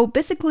 So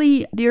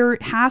basically, there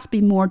has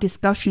been more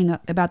discussion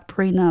about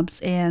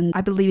prenups, and I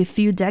believe a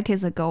few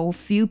decades ago,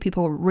 few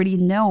people really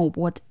know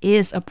what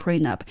is a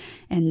prenup.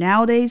 And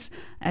nowadays,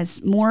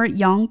 as more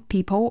young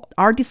people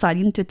are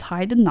deciding to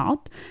tie the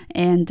knot,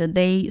 and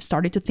they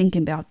started to think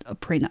about a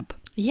prenup.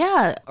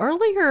 Yeah,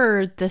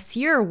 earlier this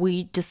year,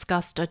 we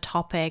discussed a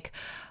topic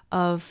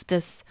of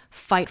this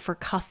fight for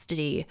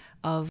custody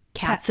of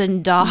cats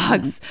and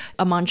dogs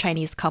among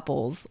Chinese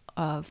couples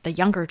of the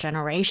younger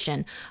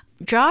generation.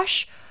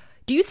 Josh,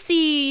 do you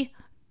see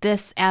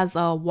this as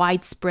a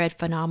widespread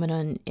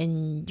phenomenon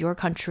in your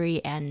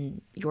country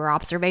and your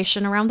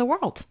observation around the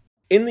world?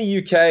 In the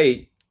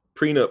UK,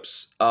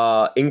 prenups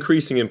are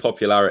increasing in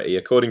popularity,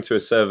 according to a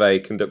survey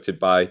conducted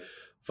by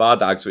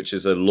Vardags, which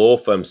is a law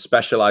firm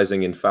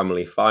specializing in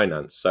family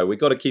finance. So we've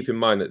got to keep in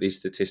mind that these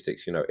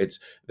statistics, it's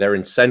their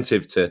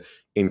incentive to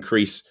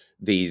increase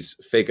these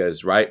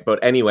figures, right? But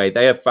anyway,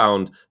 they have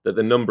found that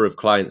the number of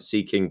clients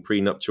seeking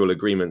prenuptial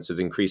agreements has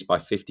increased by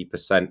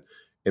 50%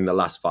 in the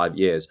last 5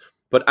 years.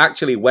 But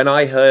actually, when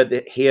I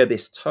hear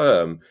this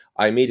term,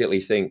 I immediately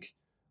think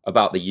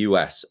about the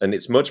US, and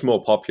it's much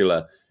more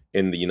popular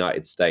in the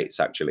United States,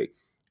 actually.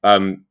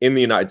 In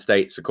the United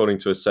States, according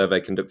to a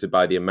survey conducted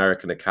by the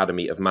American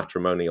Academy of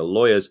Matrimonial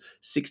Lawyers,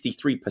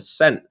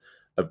 63%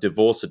 of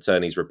divorce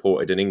attorneys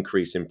reported an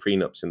increase in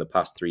prenups in the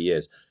past 3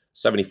 years.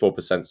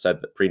 74%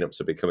 said that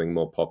prenups are becoming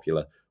more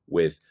popular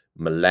with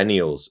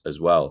millennials as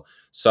well.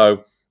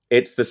 So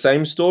it's the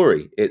same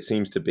story, it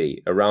seems to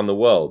be, around the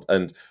world.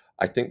 And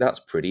I think that's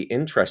pretty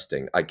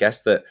interesting. I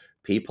guess that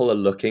people are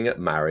looking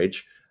at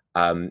marriage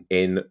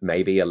in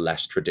maybe a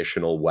less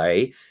traditional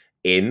way,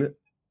 and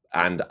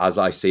as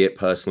I see it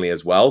personally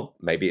as well,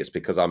 maybe it's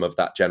because I'm of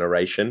that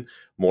generation,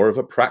 more of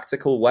a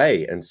practical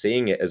way and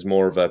seeing it as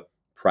more of a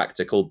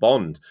practical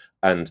bond.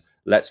 And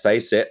let's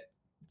face it,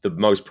 the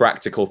most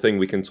practical thing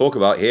we can talk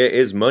about here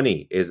is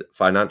money, is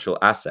financial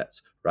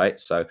assets, right?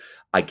 So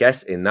I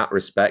guess in that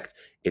respect,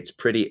 it's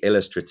pretty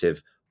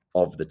illustrative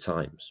of the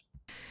times.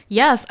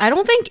 Yes, I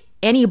don't think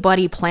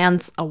anybody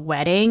plans a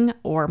wedding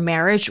or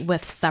marriage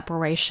with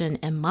separation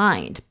in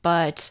mind,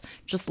 but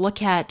just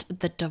look at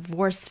the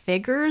divorce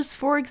figures,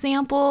 for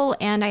example,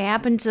 and I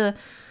happened to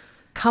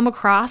come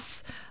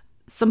across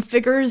some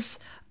figures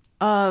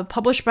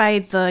published by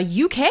the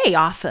UK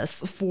Office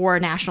for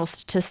National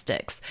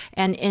Statistics.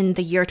 And in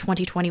the year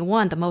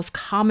 2021, the most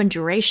common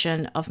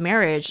duration of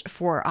marriage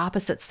for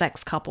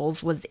opposite-sex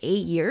couples was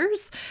 8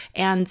 years.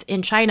 And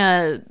in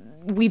China,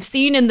 we've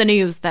seen in the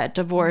news that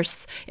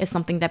divorce is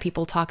something that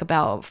people talk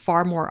about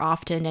far more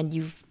often, and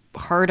you've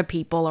heard of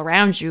people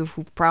around you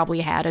who've probably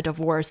had a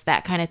divorce,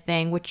 that kind of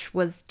thing, which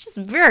was just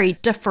very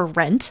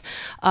different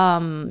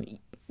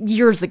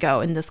years ago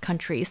in this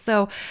country.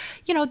 So,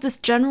 this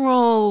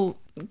general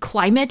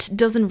climate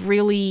doesn't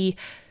really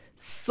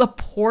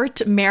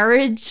support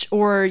marriage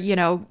or,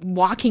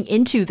 walking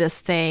into this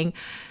thing.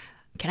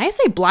 Can I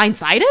say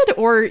blindsided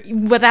or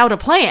without a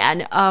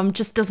plan?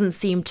 Just doesn't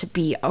seem to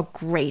be a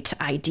great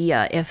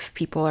idea if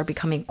people are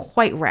becoming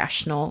quite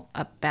rational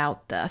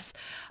about this.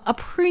 A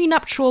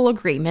prenuptial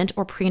agreement,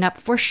 or prenup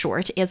for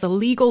short, is a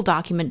legal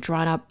document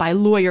drawn up by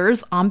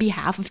lawyers on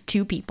behalf of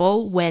two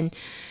people when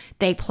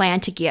they plan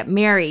to get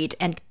married,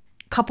 and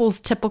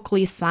Couples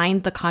typically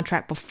sign the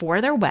contract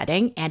before their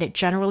wedding, and it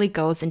generally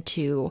goes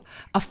into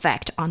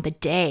effect on the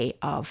day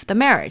of the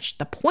marriage.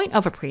 The point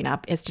of a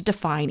prenup is to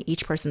define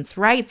each person's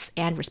rights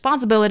and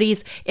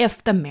responsibilities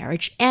if the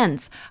marriage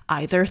ends,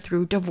 either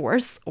through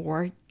divorce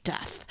or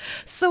death.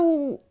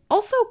 So,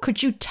 also,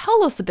 could you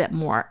tell us a bit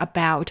more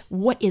about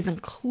what is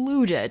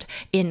included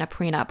in a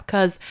prenup?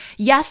 Because,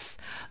 yes,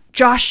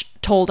 Josh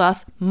told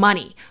us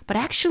money, but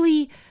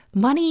actually,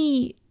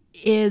 money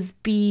is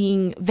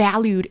being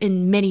valued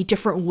in many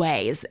different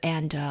ways,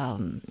 and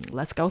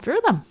let's go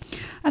through them.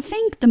 I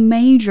think the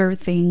major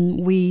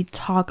thing we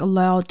talk a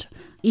lot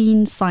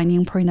in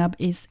signing prenup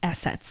is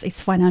assets,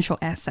 it's financial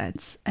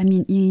assets. I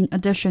mean, in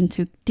addition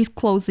to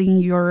disclosing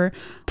your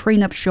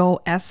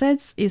prenuptial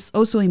assets, it's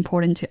also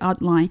important to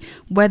outline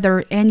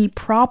whether any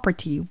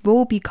property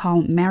will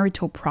become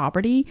marital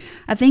property.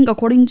 I think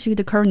according to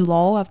the current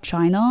law of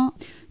China,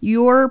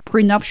 your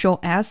prenuptial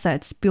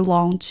assets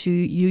belong to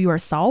you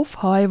yourself.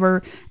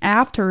 However,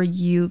 after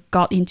you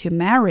got into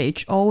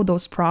marriage, all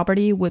those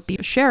property would be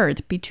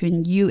shared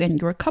between you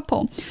and your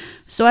couple.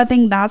 So I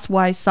think that's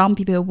why some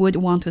people would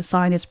want to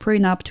sign this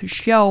prenup to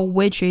show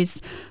which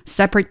is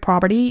separate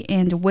property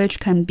and which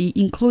can be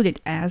included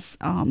as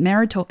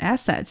marital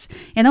assets.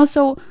 And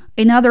also,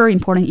 another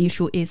important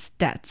issue is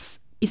debts,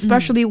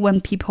 especially when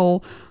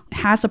people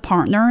has a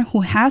partner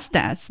who has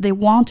debts, they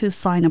want to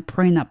sign a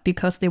prenup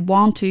because they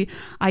want to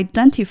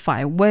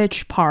identify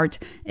which part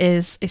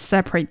is a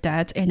separate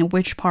debt and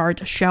which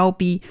part shall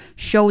be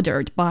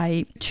shouldered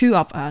by two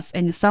of us.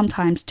 And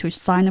sometimes to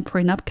sign a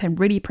prenup can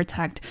really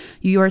protect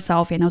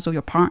yourself and also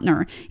your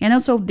partner. And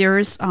also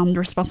there's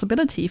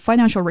responsibility,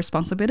 financial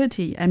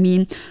responsibility. I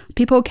mean,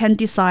 people can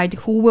decide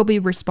who will be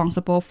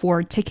responsible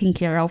for taking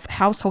care of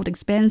household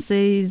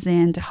expenses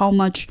and how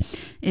much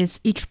is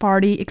each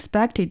party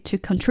expected to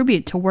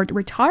contribute toward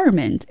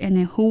retirement, and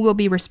who will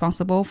be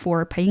responsible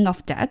for paying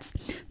off debts.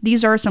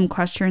 These are some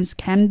questions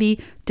can be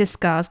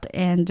discussed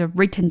and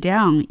written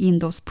down in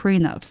those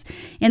prenups.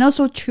 And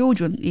also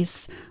children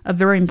is a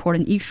very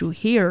important issue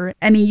here.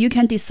 I mean, you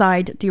can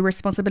decide the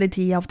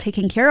responsibility of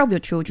taking care of your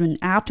children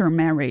after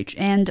marriage,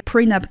 and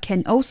prenup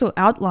can also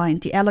outline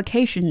the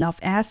allocation of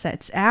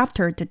assets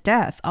after the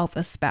death of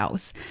a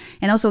spouse.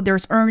 And also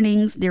there's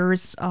earnings,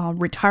 there's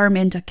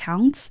retirement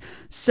accounts.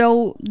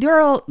 So there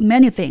are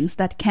many things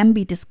that can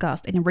be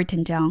discussed and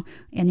written down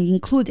and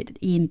included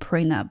in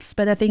prenups.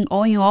 But I think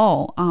all in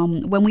all,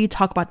 when we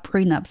talk about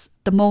prenups,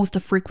 the most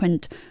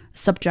frequent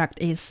subject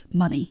is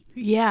money.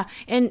 Yeah,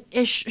 and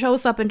it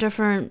shows up in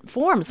different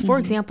forms. For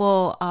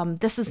example,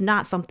 this is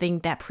not something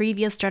that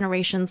previous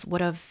generations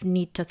would have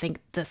need to think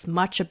this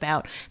much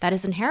about. That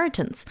is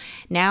inheritance.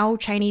 Now,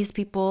 Chinese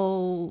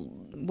people,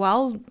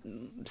 well,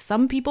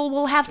 some people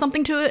will have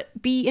something to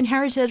be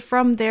inherited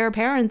from their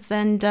parents,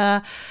 and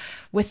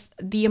with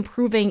the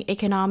improving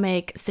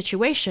economic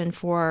situation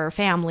for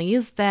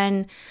families,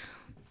 then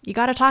you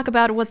got to talk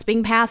about what's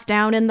being passed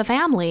down in the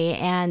family.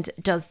 And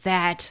does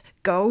that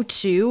go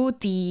to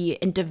the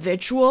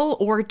individual,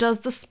 or does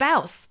the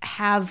spouse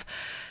have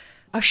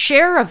a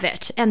share of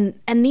it? And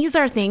these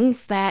are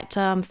things that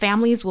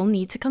families will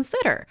need to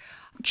consider.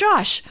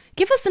 Josh,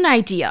 give us an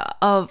idea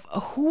of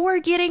who are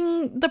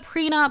getting the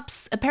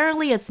prenups.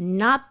 Apparently, it's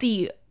not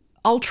the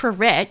ultra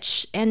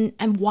rich.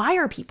 And why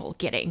are people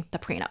getting the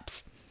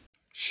prenups?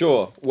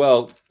 Sure.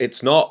 Well,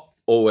 it's not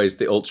always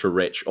the ultra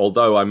rich,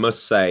 although I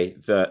must say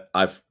that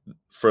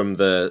from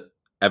the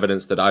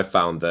evidence that I've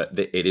found, that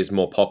it is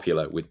more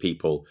popular with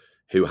people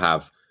who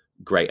have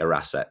greater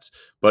assets.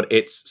 But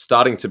it's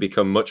starting to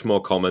become much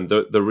more common.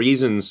 The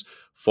reasons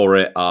for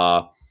it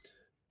are,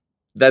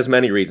 there's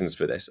many reasons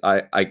for this.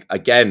 I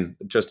again,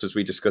 just as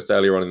we discussed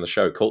earlier on in the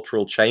show,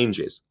 cultural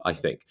changes, I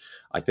think.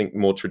 I think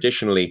more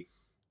traditionally,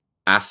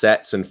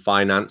 assets and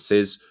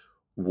finances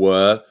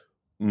were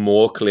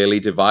more clearly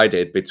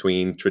divided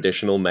between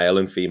traditional male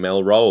and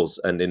female roles.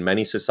 And in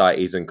many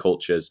societies and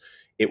cultures,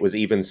 it was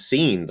even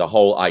seen, the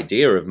whole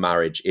idea of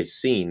marriage is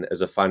seen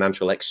as a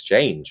financial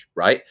exchange,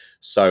 right?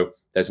 So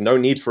there's no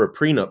need for a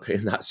prenup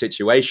in that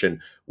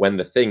situation when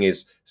the thing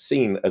is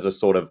seen as a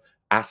sort of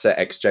asset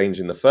exchange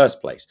in the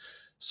first place.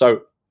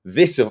 So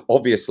this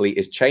obviously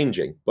is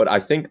changing, but I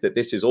think that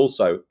this is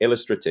also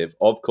illustrative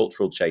of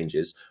cultural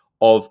changes,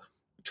 of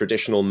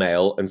traditional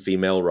male and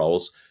female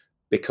roles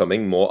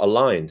becoming more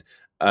aligned.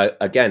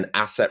 Again,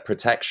 asset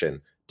protection,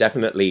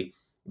 definitely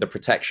the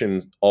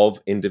protections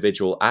of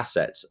individual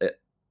assets,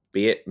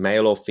 be it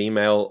male or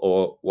female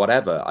or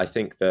whatever. I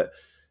think that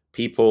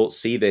people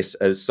see this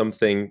as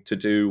something to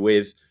do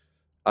with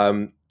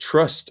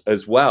trust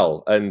as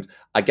well. And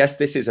I guess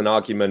this is an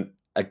argument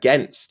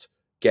against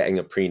getting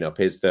a prenup,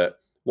 is that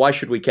why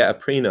should we get a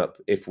prenup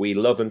if we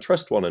love and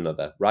trust one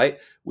another, right?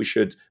 We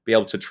should be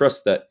able to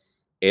trust that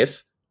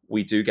if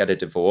we do get a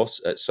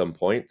divorce at some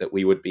point, that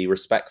we would be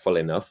respectful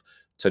enough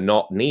to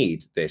not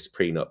need this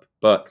prenup.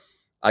 But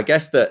I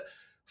guess that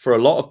for a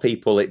lot of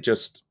people,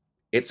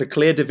 it's a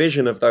clear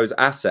division of those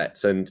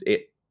assets, and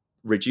it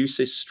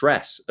reduces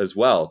stress as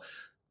well.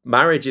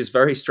 Marriage is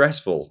very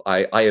stressful,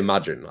 I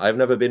imagine. I've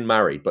never been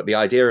married, but the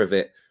idea of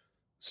it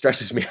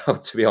stresses me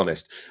out, to be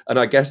honest. And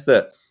I guess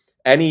that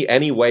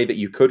any way that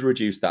you could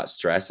reduce that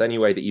stress, any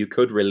way that you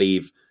could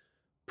relieve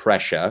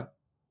pressure,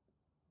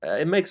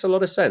 it makes a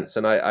lot of sense.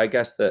 And I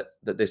guess that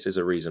this is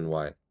a reason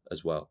why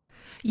as well.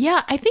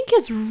 Yeah, I think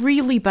it's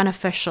really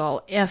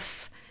beneficial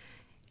if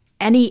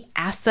any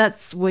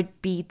assets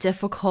would be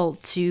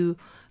difficult to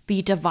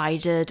be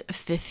divided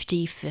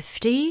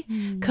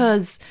 50-50.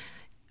 Because,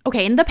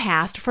 okay, in the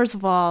past, first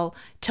of all,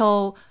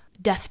 till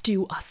death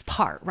do us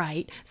part,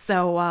 right?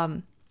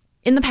 So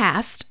in the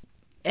past,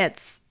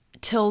 it's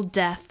till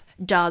death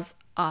does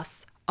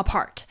us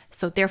apart.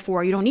 So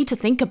therefore, you don't need to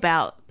think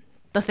about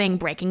the thing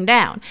breaking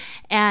down.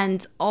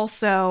 And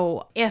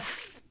also,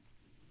 if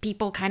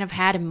people kind of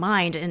had in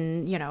mind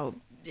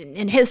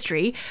in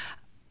history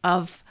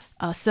of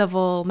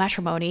civil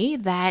matrimony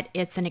that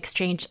it's an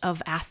exchange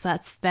of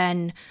assets,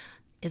 then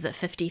is it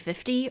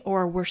 50-50?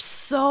 Or we're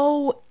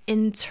so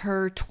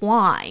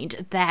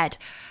intertwined that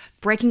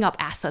breaking up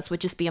assets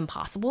would just be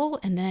impossible?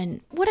 And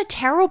then what a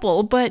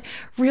terrible but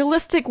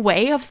realistic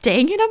way of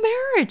staying in a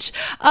marriage.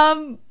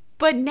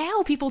 But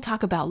now people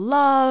talk about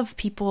love.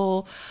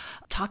 People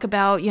talk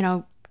about,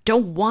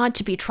 don't want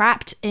to be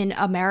trapped in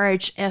a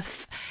marriage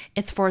if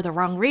it's for the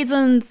wrong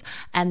reasons.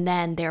 And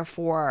then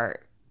therefore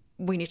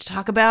we need to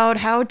talk about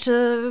how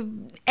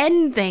to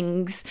end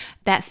things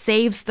that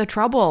saves the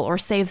trouble or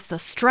saves the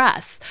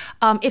stress.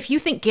 If you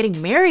think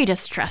getting married is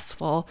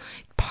stressful,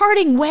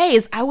 parting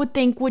ways, I would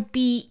think, would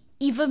be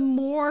even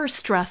more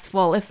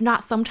stressful, if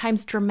not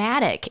sometimes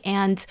dramatic.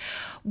 And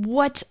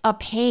what a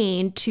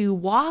pain to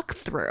walk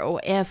through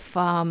if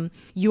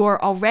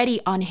you're already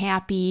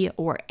unhappy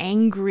or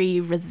angry,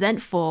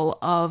 resentful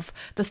of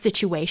the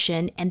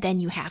situation, and then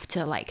you have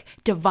to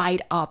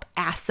divide up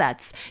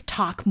assets,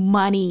 talk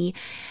money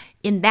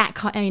in that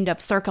kind of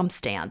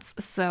circumstance.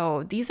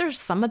 So these are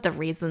some of the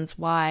reasons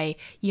why,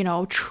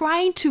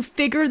 trying to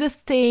figure this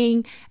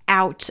thing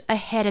out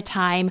ahead of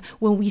time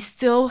when we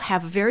still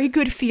have very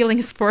good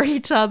feelings for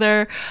each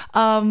other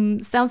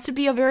sounds to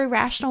be a very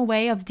rational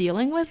way of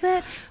dealing with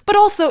it. But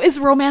also, is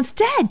romance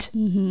dead?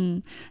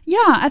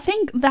 Yeah, I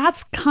think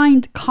that's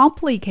kind of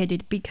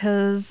complicated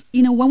because,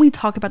 when we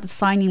talk about the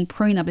signing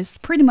prenup, it's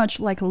pretty much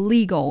like a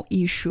legal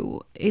issue.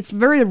 It's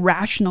very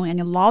rational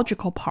and a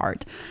logical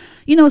part.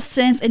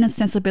 Sense and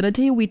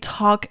sensibility, we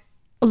talk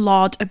a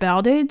lot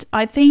about it.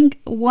 I think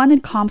when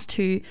it comes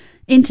to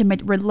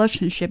intimate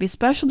relationship,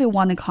 especially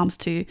when it comes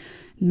to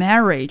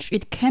marriage,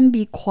 it can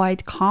be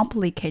quite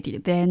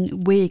complicated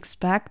than we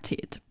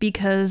expected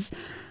because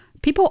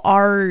we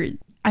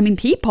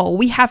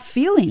have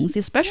feelings,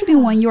 especially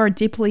when you are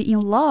deeply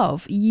in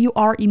love. You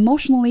are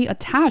emotionally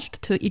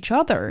attached to each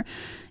other.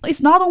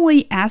 It's not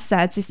only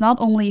assets, it's not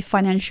only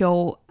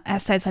financial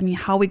assets.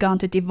 How are we going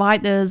to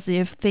divide this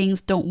if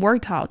things don't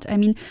work out?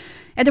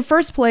 At the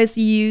first place,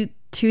 you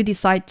two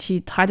decide to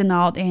tie the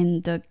knot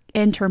and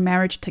enter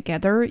marriage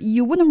together,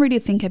 you wouldn't really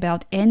think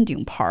about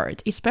ending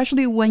part,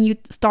 especially when you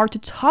start to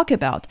talk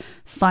about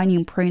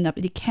signing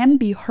prenup. It can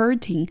be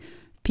hurting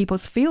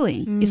people's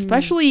feeling,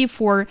 especially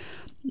for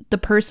the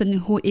person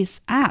who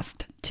is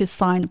asked to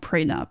sign a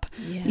prenup.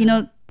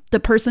 Yeah. The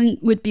person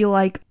would be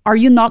like, are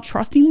you not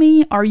trusting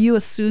me? Are you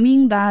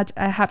assuming that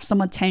I have some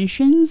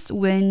attentions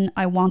when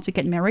I want to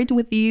get married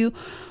with you?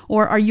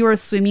 Or are you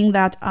assuming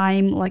that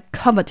I'm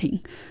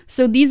coveting?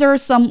 So these are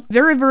some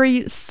very,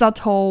 very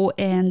subtle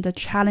and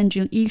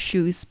challenging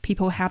issues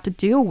people have to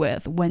deal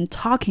with when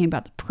talking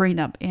about the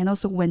prenup and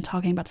also when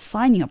talking about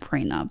signing of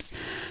prenups.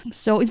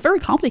 So it's very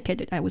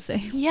complicated, I would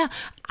say. Yeah,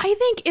 I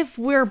think if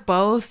we're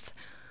both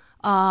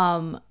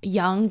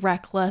young,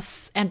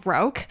 reckless, and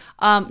broke.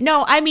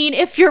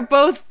 If you're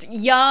both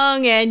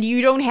young and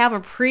you don't have a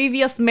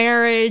previous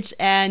marriage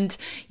and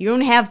you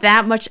don't have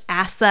that much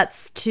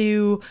assets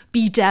to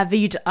be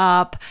divvied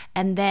up,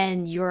 and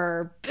then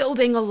you're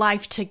building a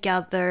life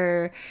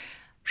together,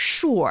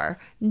 sure,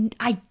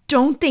 I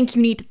don't think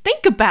you need to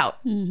think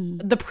about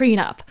the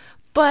prenup.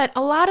 But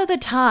a lot of the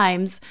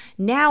times,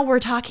 now we're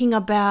talking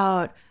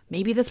about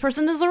maybe this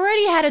person has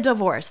already had a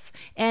divorce,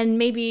 and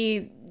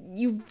maybe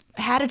you've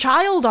had a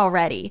child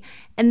already,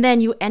 and then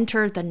you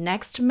enter the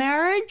next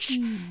marriage,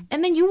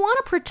 and then you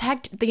want to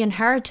protect the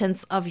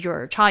inheritance of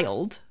your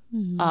child,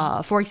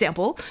 for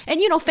example.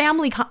 And,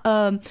 family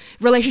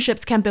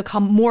relationships can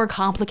become more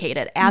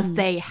complicated as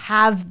they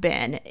have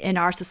been in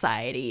our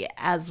society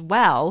as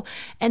well.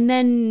 And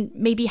then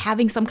maybe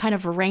having some kind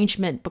of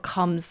arrangement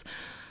becomes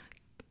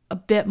a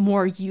bit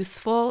more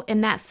useful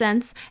in that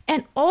sense.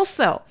 And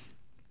also,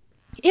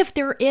 if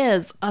there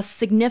is a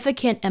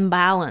significant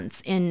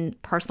imbalance in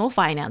personal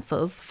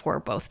finances for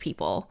both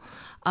people,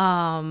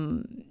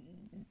 then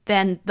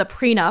the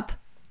prenup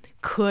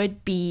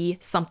could be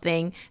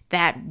something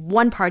that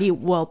one party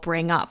will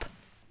bring up.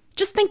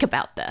 Just think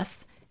about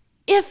this.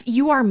 If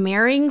you are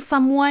marrying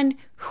someone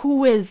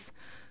who is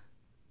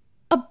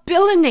a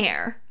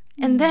billionaire,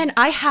 and then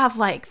I have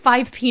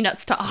 5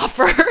 peanuts to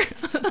offer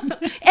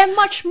and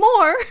much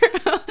more,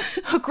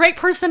 a great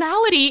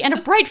personality and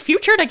a bright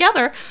future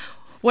together,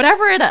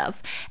 whatever it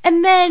is.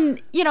 And then,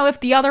 if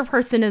the other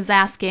person is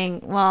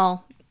asking,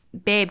 well,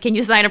 babe, can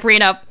you sign a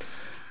prenup?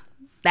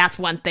 That's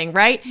one thing,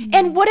 right?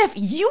 And what if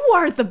you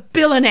are the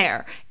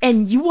billionaire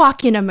and you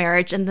walk in a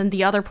marriage and then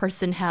the other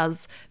person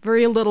has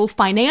very little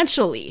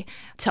financially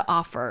to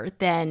offer?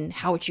 Then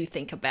how would you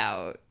think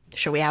about,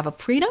 should we have a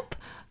prenup?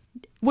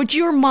 Would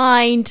your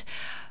mind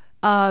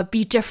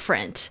be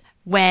different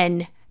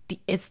when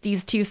it's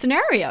these two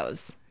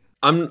scenarios?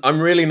 I'm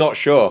really not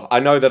sure. I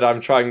know that I'm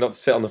trying not to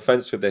sit on the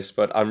fence with this,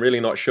 but I'm really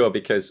not sure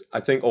because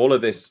I think all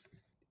of this,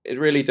 it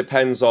really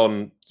depends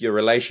on your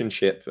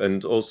relationship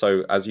and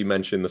also, as you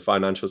mentioned, the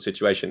financial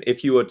situation.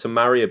 If you were to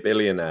marry a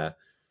billionaire,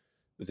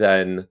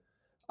 then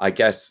I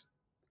guess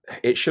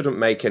it shouldn't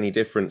make any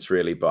difference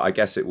really, but I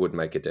guess it would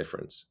make a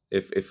difference.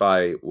 If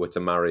I were to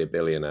marry a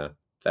billionaire,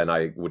 then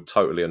I would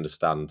totally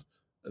understand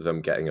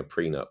them getting a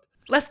prenup.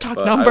 Let's talk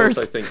but numbers.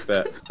 I also think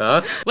that...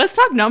 Huh? Let's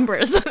talk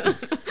numbers. I'm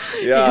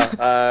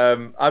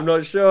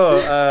not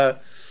sure.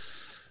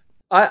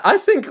 I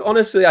think,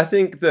 honestly, I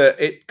think that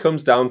it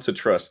comes down to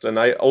trust. And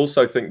I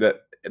also think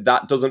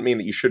that doesn't mean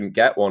that you shouldn't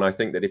get one. I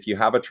think that if you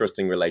have a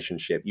trusting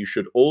relationship, you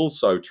should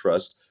also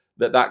trust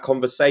that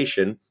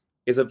conversation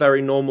is a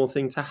very normal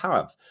thing to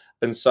have.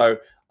 And so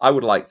I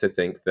would like to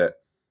think that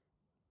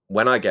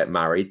when I get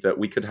married, that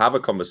we could have a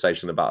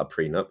conversation about a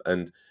prenup.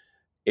 And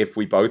if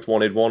we both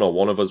wanted one or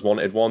one of us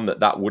wanted one,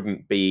 that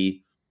wouldn't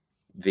be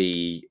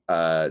the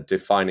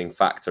defining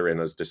factor in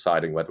us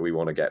deciding whether we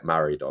want to get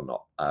married or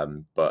not.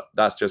 But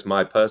that's just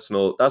my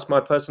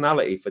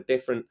personality. For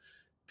different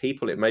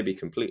people, it may be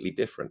completely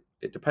different.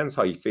 It depends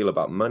how you feel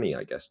about money,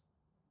 I guess.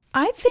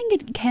 I think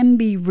it can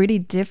be really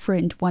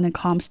different when it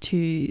comes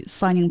to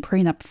signing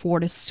prenup for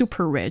the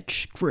super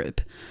rich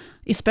group,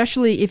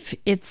 especially if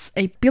it's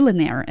a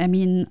billionaire. I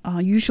mean,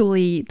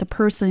 usually the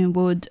person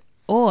would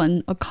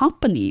own a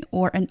company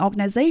or an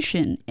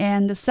organization,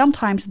 and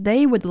sometimes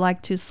they would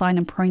like to sign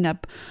a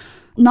prenup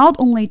not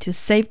only to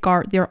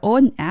safeguard their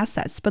own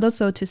assets, but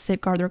also to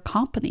safeguard their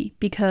company,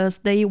 because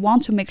they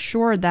want to make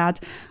sure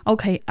that,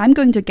 okay, I'm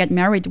going to get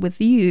married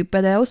with you,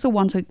 but I also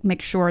want to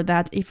make sure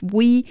that if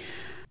we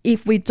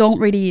don't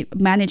really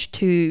manage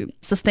to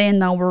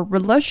sustain our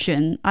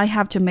relation, I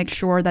have to make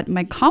sure that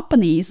my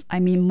companies,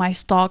 I mean, my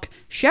stock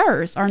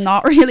shares are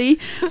not really,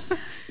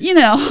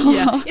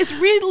 Yeah, it's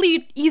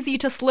really easy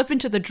to slip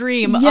into the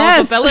dream of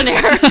a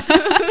billionaire.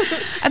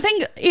 I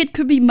think it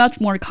could be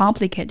much more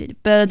complicated,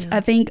 but I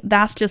think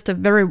that's just a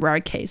very rare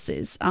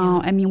cases.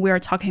 I mean, we are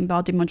talking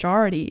about the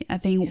majority. I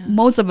think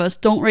most of us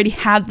don't really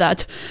have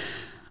that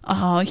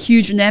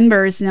huge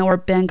numbers in our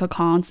bank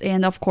accounts,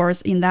 and of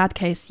course in that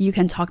case you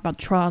can talk about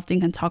trust, you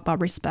can talk about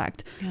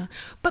respect.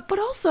 But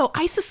also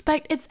I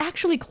suspect it's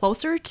actually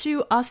closer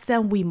to us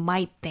than we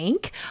might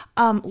think.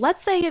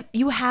 Let's say if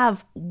you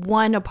have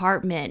one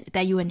apartment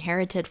that you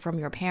inherited from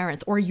your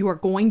parents, or you are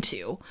going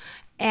to,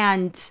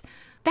 and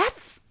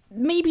that's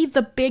maybe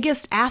the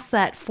biggest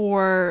asset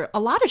for a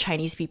lot of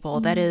Chinese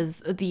people. That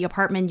is the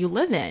apartment you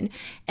live in,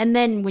 and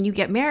then when you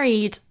get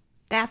married,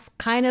 that's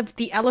kind of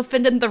the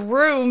elephant in the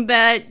room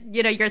that,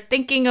 you're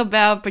thinking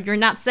about, but you're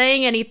not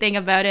saying anything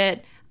about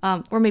it.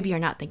 Or maybe you're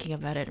not thinking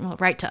about it. Well,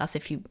 write to us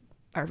if you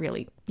are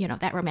really,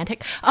 that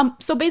romantic.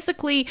 So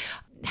basically,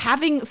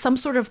 having some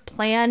sort of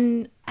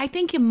plan, I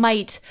think it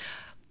might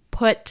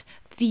put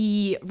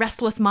the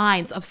restless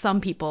minds of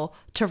some people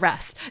to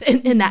rest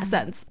in that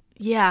sense.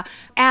 Yeah.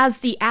 As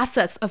the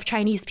assets of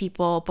Chinese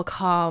people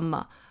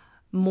become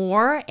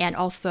more and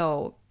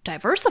also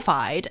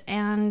diversified,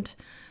 and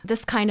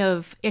this kind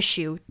of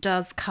issue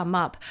does come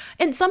up.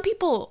 And some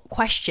people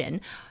question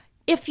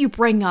if you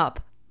bring up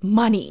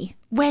money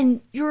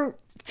when you're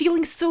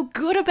feeling so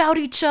good about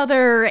each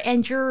other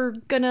and you're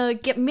gonna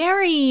get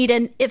married,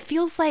 and it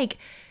feels like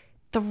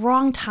the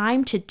wrong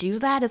time to do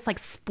that. It's like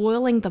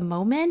spoiling the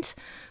moment.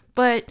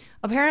 But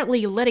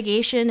apparently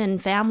litigation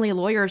and family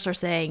lawyers are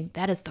saying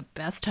that is the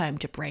best time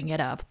to bring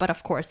it up. But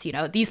of course,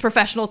 these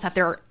professionals have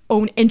their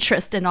own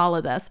interest in all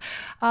of this.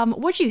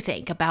 What do you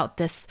think about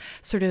this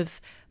sort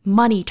of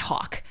money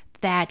talk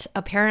that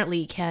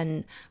apparently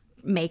can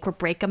make or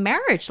break a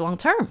marriage long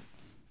term?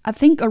 I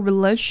think a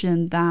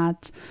relation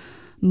that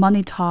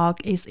money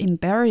talk is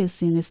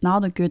embarrassing is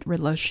not a good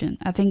relation.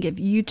 I think if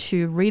you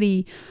two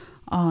really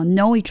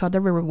know each other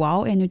very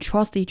well and you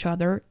trust each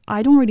other,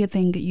 I don't really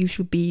think you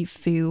should be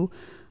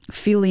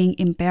feeling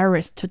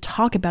embarrassed to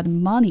talk about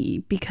money,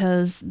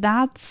 because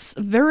that's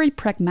very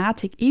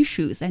pragmatic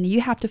issues and you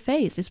have to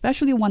face,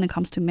 especially when it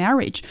comes to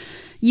marriage.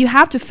 You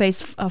have to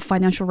face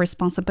financial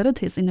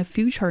responsibilities in the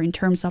future in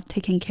terms of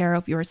taking care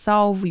of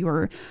yourself,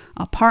 your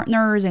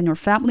partners and your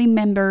family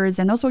members,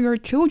 and also your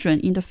children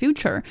in the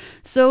future.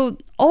 So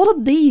all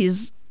of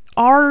these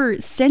are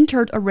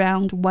centered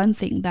around one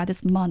thing, that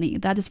is money.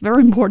 That is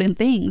very important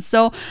thing.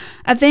 So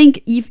I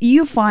think if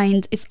you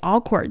find it's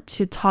awkward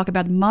to talk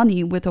about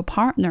money with a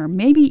partner,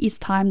 maybe it's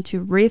time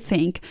to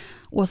rethink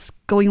what's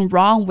going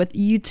wrong with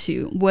you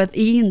two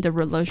within the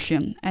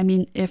relation. I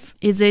mean,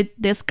 is it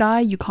this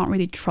guy you can't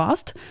really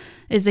trust?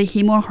 Is it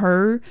him or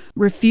her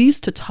refuse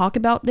to talk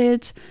about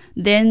it?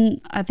 Then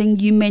I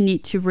think you may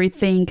need to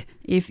rethink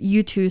if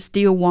you two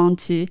still want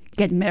to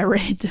get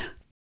married.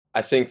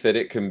 I think that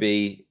it can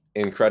be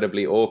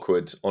incredibly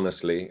awkward,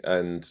 honestly,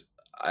 and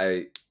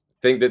I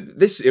think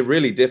that it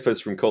really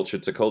differs from culture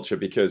to culture,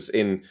 because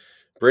in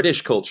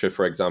British culture,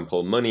 for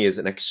example, money is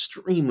an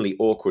extremely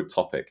awkward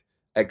topic,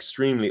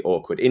 extremely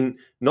awkward, in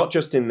not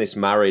just in this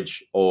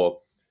marriage or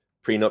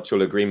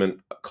prenuptial agreement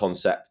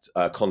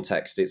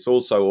context. It's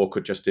also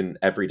awkward just in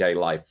everyday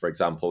life. For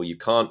example, you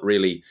can't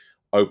really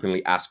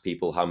openly ask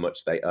people how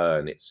much they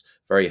earn. It's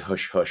very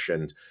hush hush,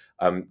 and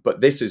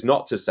but this is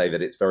not to say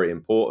that it's very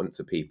important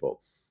to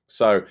people.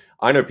 So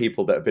I know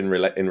people that have been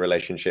in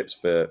relationships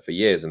for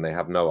years, and they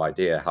have no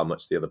idea how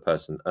much the other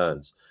person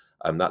earns.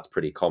 That's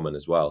pretty common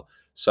as well.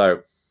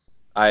 So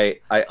I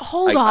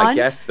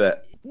guess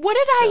that. What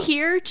did I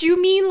hear? Do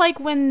you mean like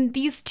when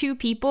these two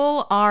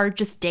people are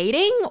just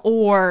dating,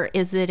 or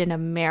is it in a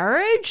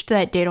marriage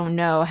that they don't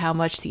know how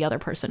much the other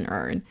person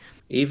earned?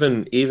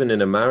 Even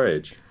in a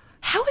marriage.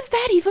 How is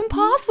that even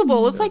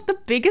possible? It's like the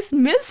biggest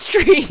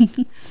mystery.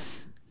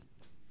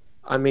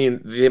 I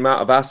mean, the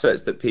amount of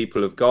assets that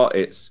people have got,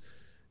 it's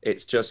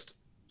just...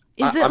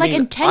 Is it like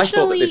intentionally... I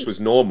thought that this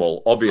was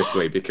normal,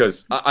 obviously,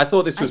 because I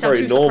thought this was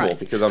very normal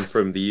because I'm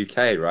from the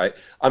UK, right?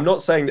 I'm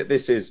not saying that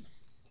this is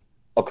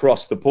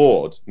across the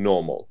board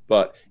normal,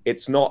 but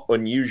it's not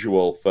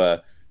unusual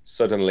for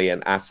suddenly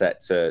an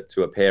asset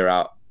to appear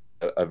out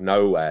of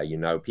nowhere. You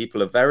know,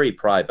 people are very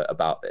private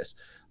about this.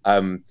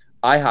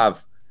 I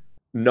have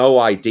no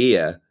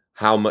idea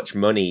how much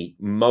money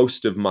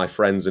most of my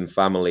friends and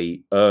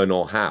family earn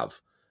or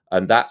have,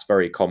 and that's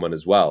very common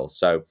as well.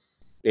 So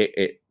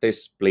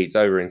this bleeds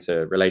over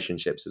into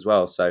relationships as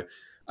well. So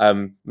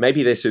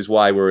maybe this is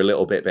why we're a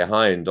little bit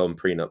behind on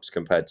prenups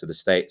compared to the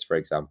States, for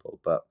example.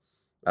 But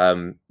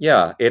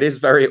yeah, it is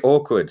very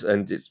awkward,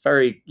 and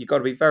you got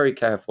to be very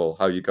careful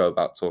how you go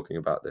about talking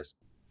about this.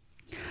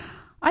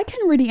 I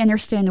can really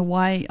understand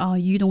why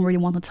you don't really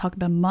want to talk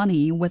about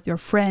money with your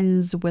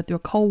friends, with your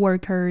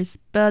coworkers.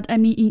 But I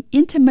mean, in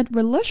intimate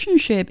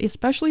relationship,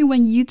 especially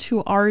when you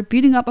two are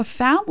building up a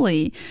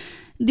family,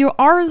 there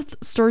are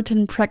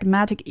certain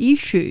pragmatic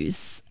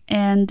issues,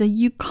 and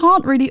you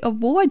can't really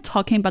avoid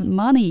talking about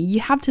money.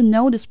 You have to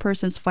know this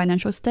person's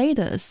financial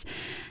status.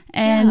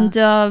 And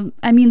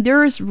I mean,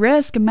 there's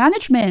risk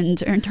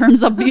management in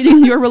terms of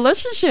building your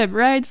relationship,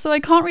 right? So I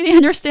can't really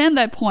understand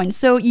that point.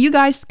 So you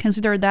guys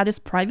consider that as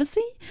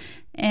privacy,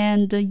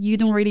 and you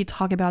don't really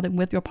talk about it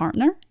with your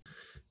partner?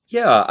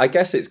 Yeah, I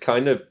guess it's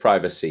kind of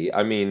privacy.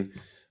 I mean,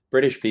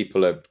 British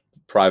people are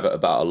private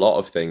about a lot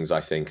of things,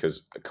 I think,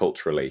 as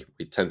culturally.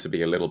 We tend to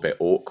be a little bit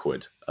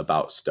awkward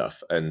about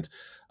stuff. And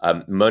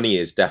money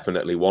is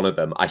definitely one of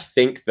them. I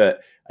think that,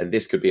 and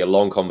this could be a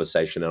long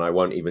conversation, and I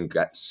won't even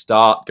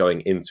start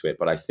going into it,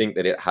 but I think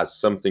that it has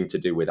something to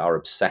do with our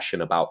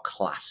obsession about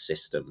class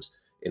systems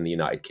in the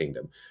United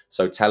Kingdom.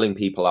 So telling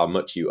people how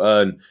much you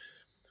earn,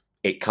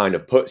 it kind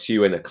of puts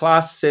you in a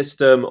class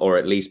system, or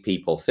at least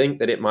people think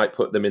that it might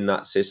put them in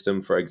that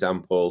system, for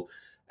example,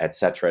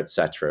 etc.,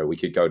 etc. We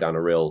could go down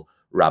a real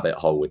rabbit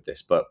hole with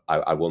this, but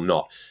I will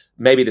not.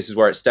 Maybe this is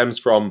where it stems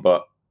from,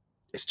 but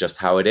it's just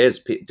how it is.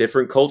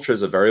 Different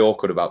cultures are very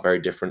awkward about very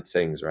different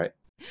things, right?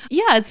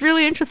 Yeah, it's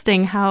really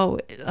interesting how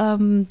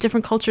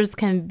different cultures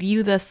can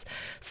view this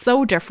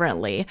so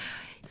differently.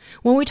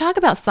 When we talk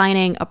about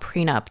signing a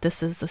prenup,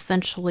 this is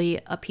essentially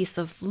a piece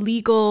of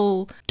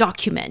legal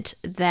document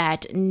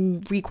that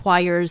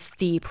requires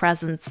the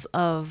presence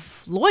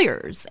of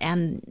lawyers,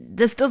 and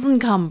this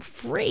doesn't come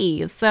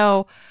free.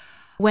 So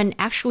when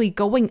actually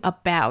going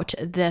about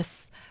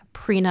this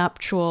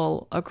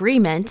prenuptial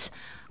agreement,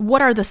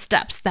 what are the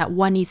steps that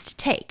one needs to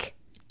take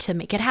to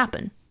make it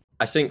happen?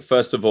 I think,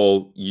 first of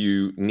all,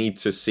 you need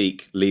to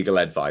seek legal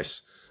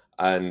advice.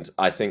 And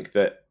I think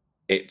that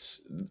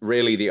it's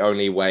really the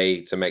only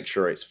way to make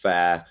sure it's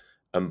fair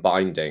and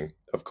binding.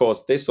 Of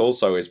course, this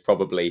also is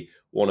probably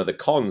one of the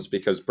cons,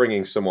 because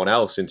bringing someone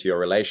else into your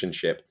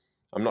relationship,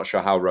 I'm not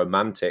sure how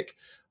romantic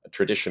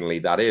traditionally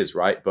that is,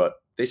 right? But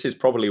this is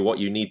probably what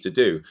you need to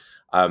do.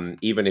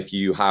 Even if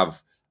you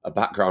have a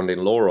background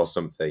in law or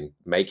something,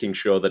 making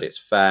sure that it's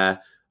fair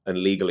and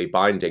legally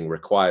binding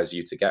requires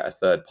you to get a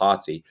third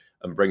party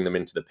and bring them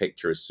into the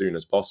picture as soon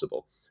as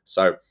possible.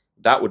 So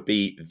that would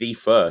be the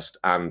first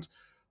and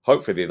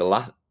hopefully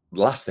the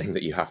last thing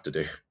that you have to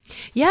do.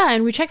 Yeah,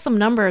 and we checked some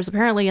numbers.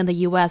 Apparently in the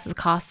US, it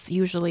costs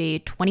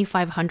usually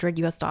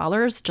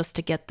 $2,500 just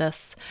to get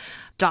this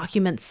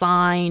document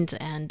signed,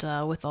 and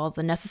with all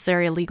the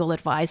necessary legal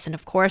advice. And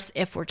of course,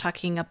 if we're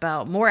talking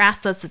about more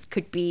assets, it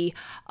could be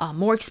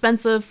more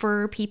expensive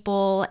for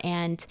people.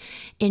 And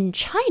in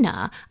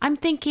China, I'm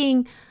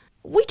thinking,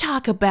 we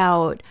talk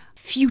about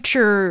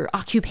future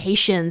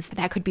occupations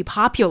that could be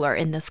popular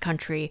in this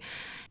country.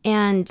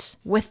 And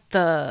with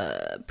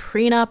the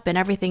prenup and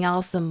everything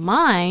else in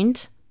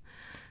mind,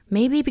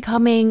 maybe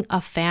becoming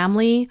a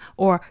family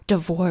or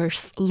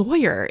divorce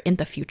lawyer in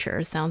the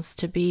future sounds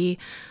to be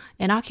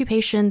an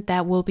occupation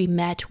that will be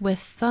met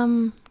with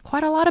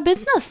quite a lot of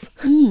business.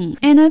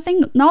 And I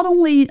think not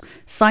only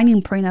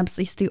signing prenups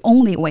is the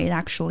only way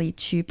actually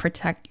to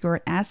protect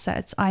your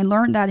assets. I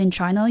learned that in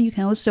China, you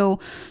can also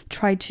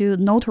try to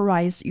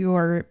notarize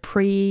your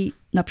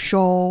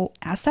nuptial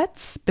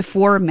assets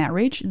before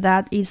marriage,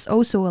 that is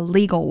also a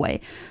legal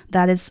way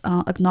that is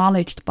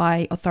acknowledged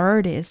by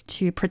authorities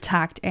to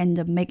protect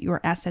and make your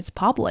assets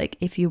public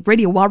if you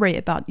really worry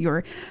about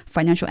your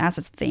financial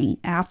assets thing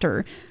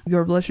after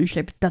your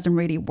relationship doesn't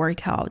really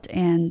work out.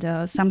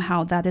 And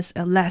somehow that is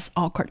a less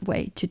awkward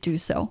way to do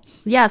so.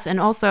 Yes, and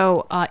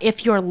also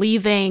if you're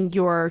leaving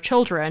your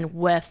children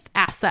with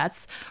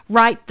assets,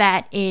 write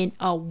that in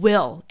a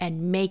will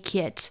and make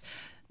it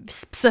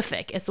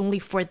specific. It's only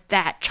for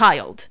that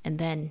child, and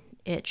then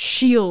it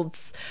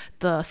shields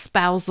the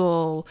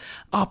spousal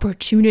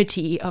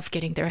opportunity of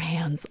getting their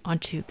hands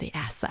onto the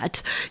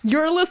asset.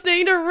 You're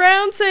listening to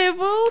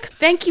Roundtable.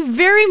 Thank you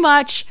very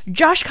much,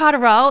 Josh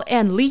Cotterill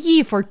and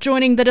Liyi, for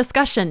joining the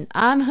discussion.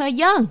 I'm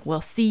Heyang. We'll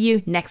see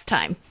you next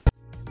time.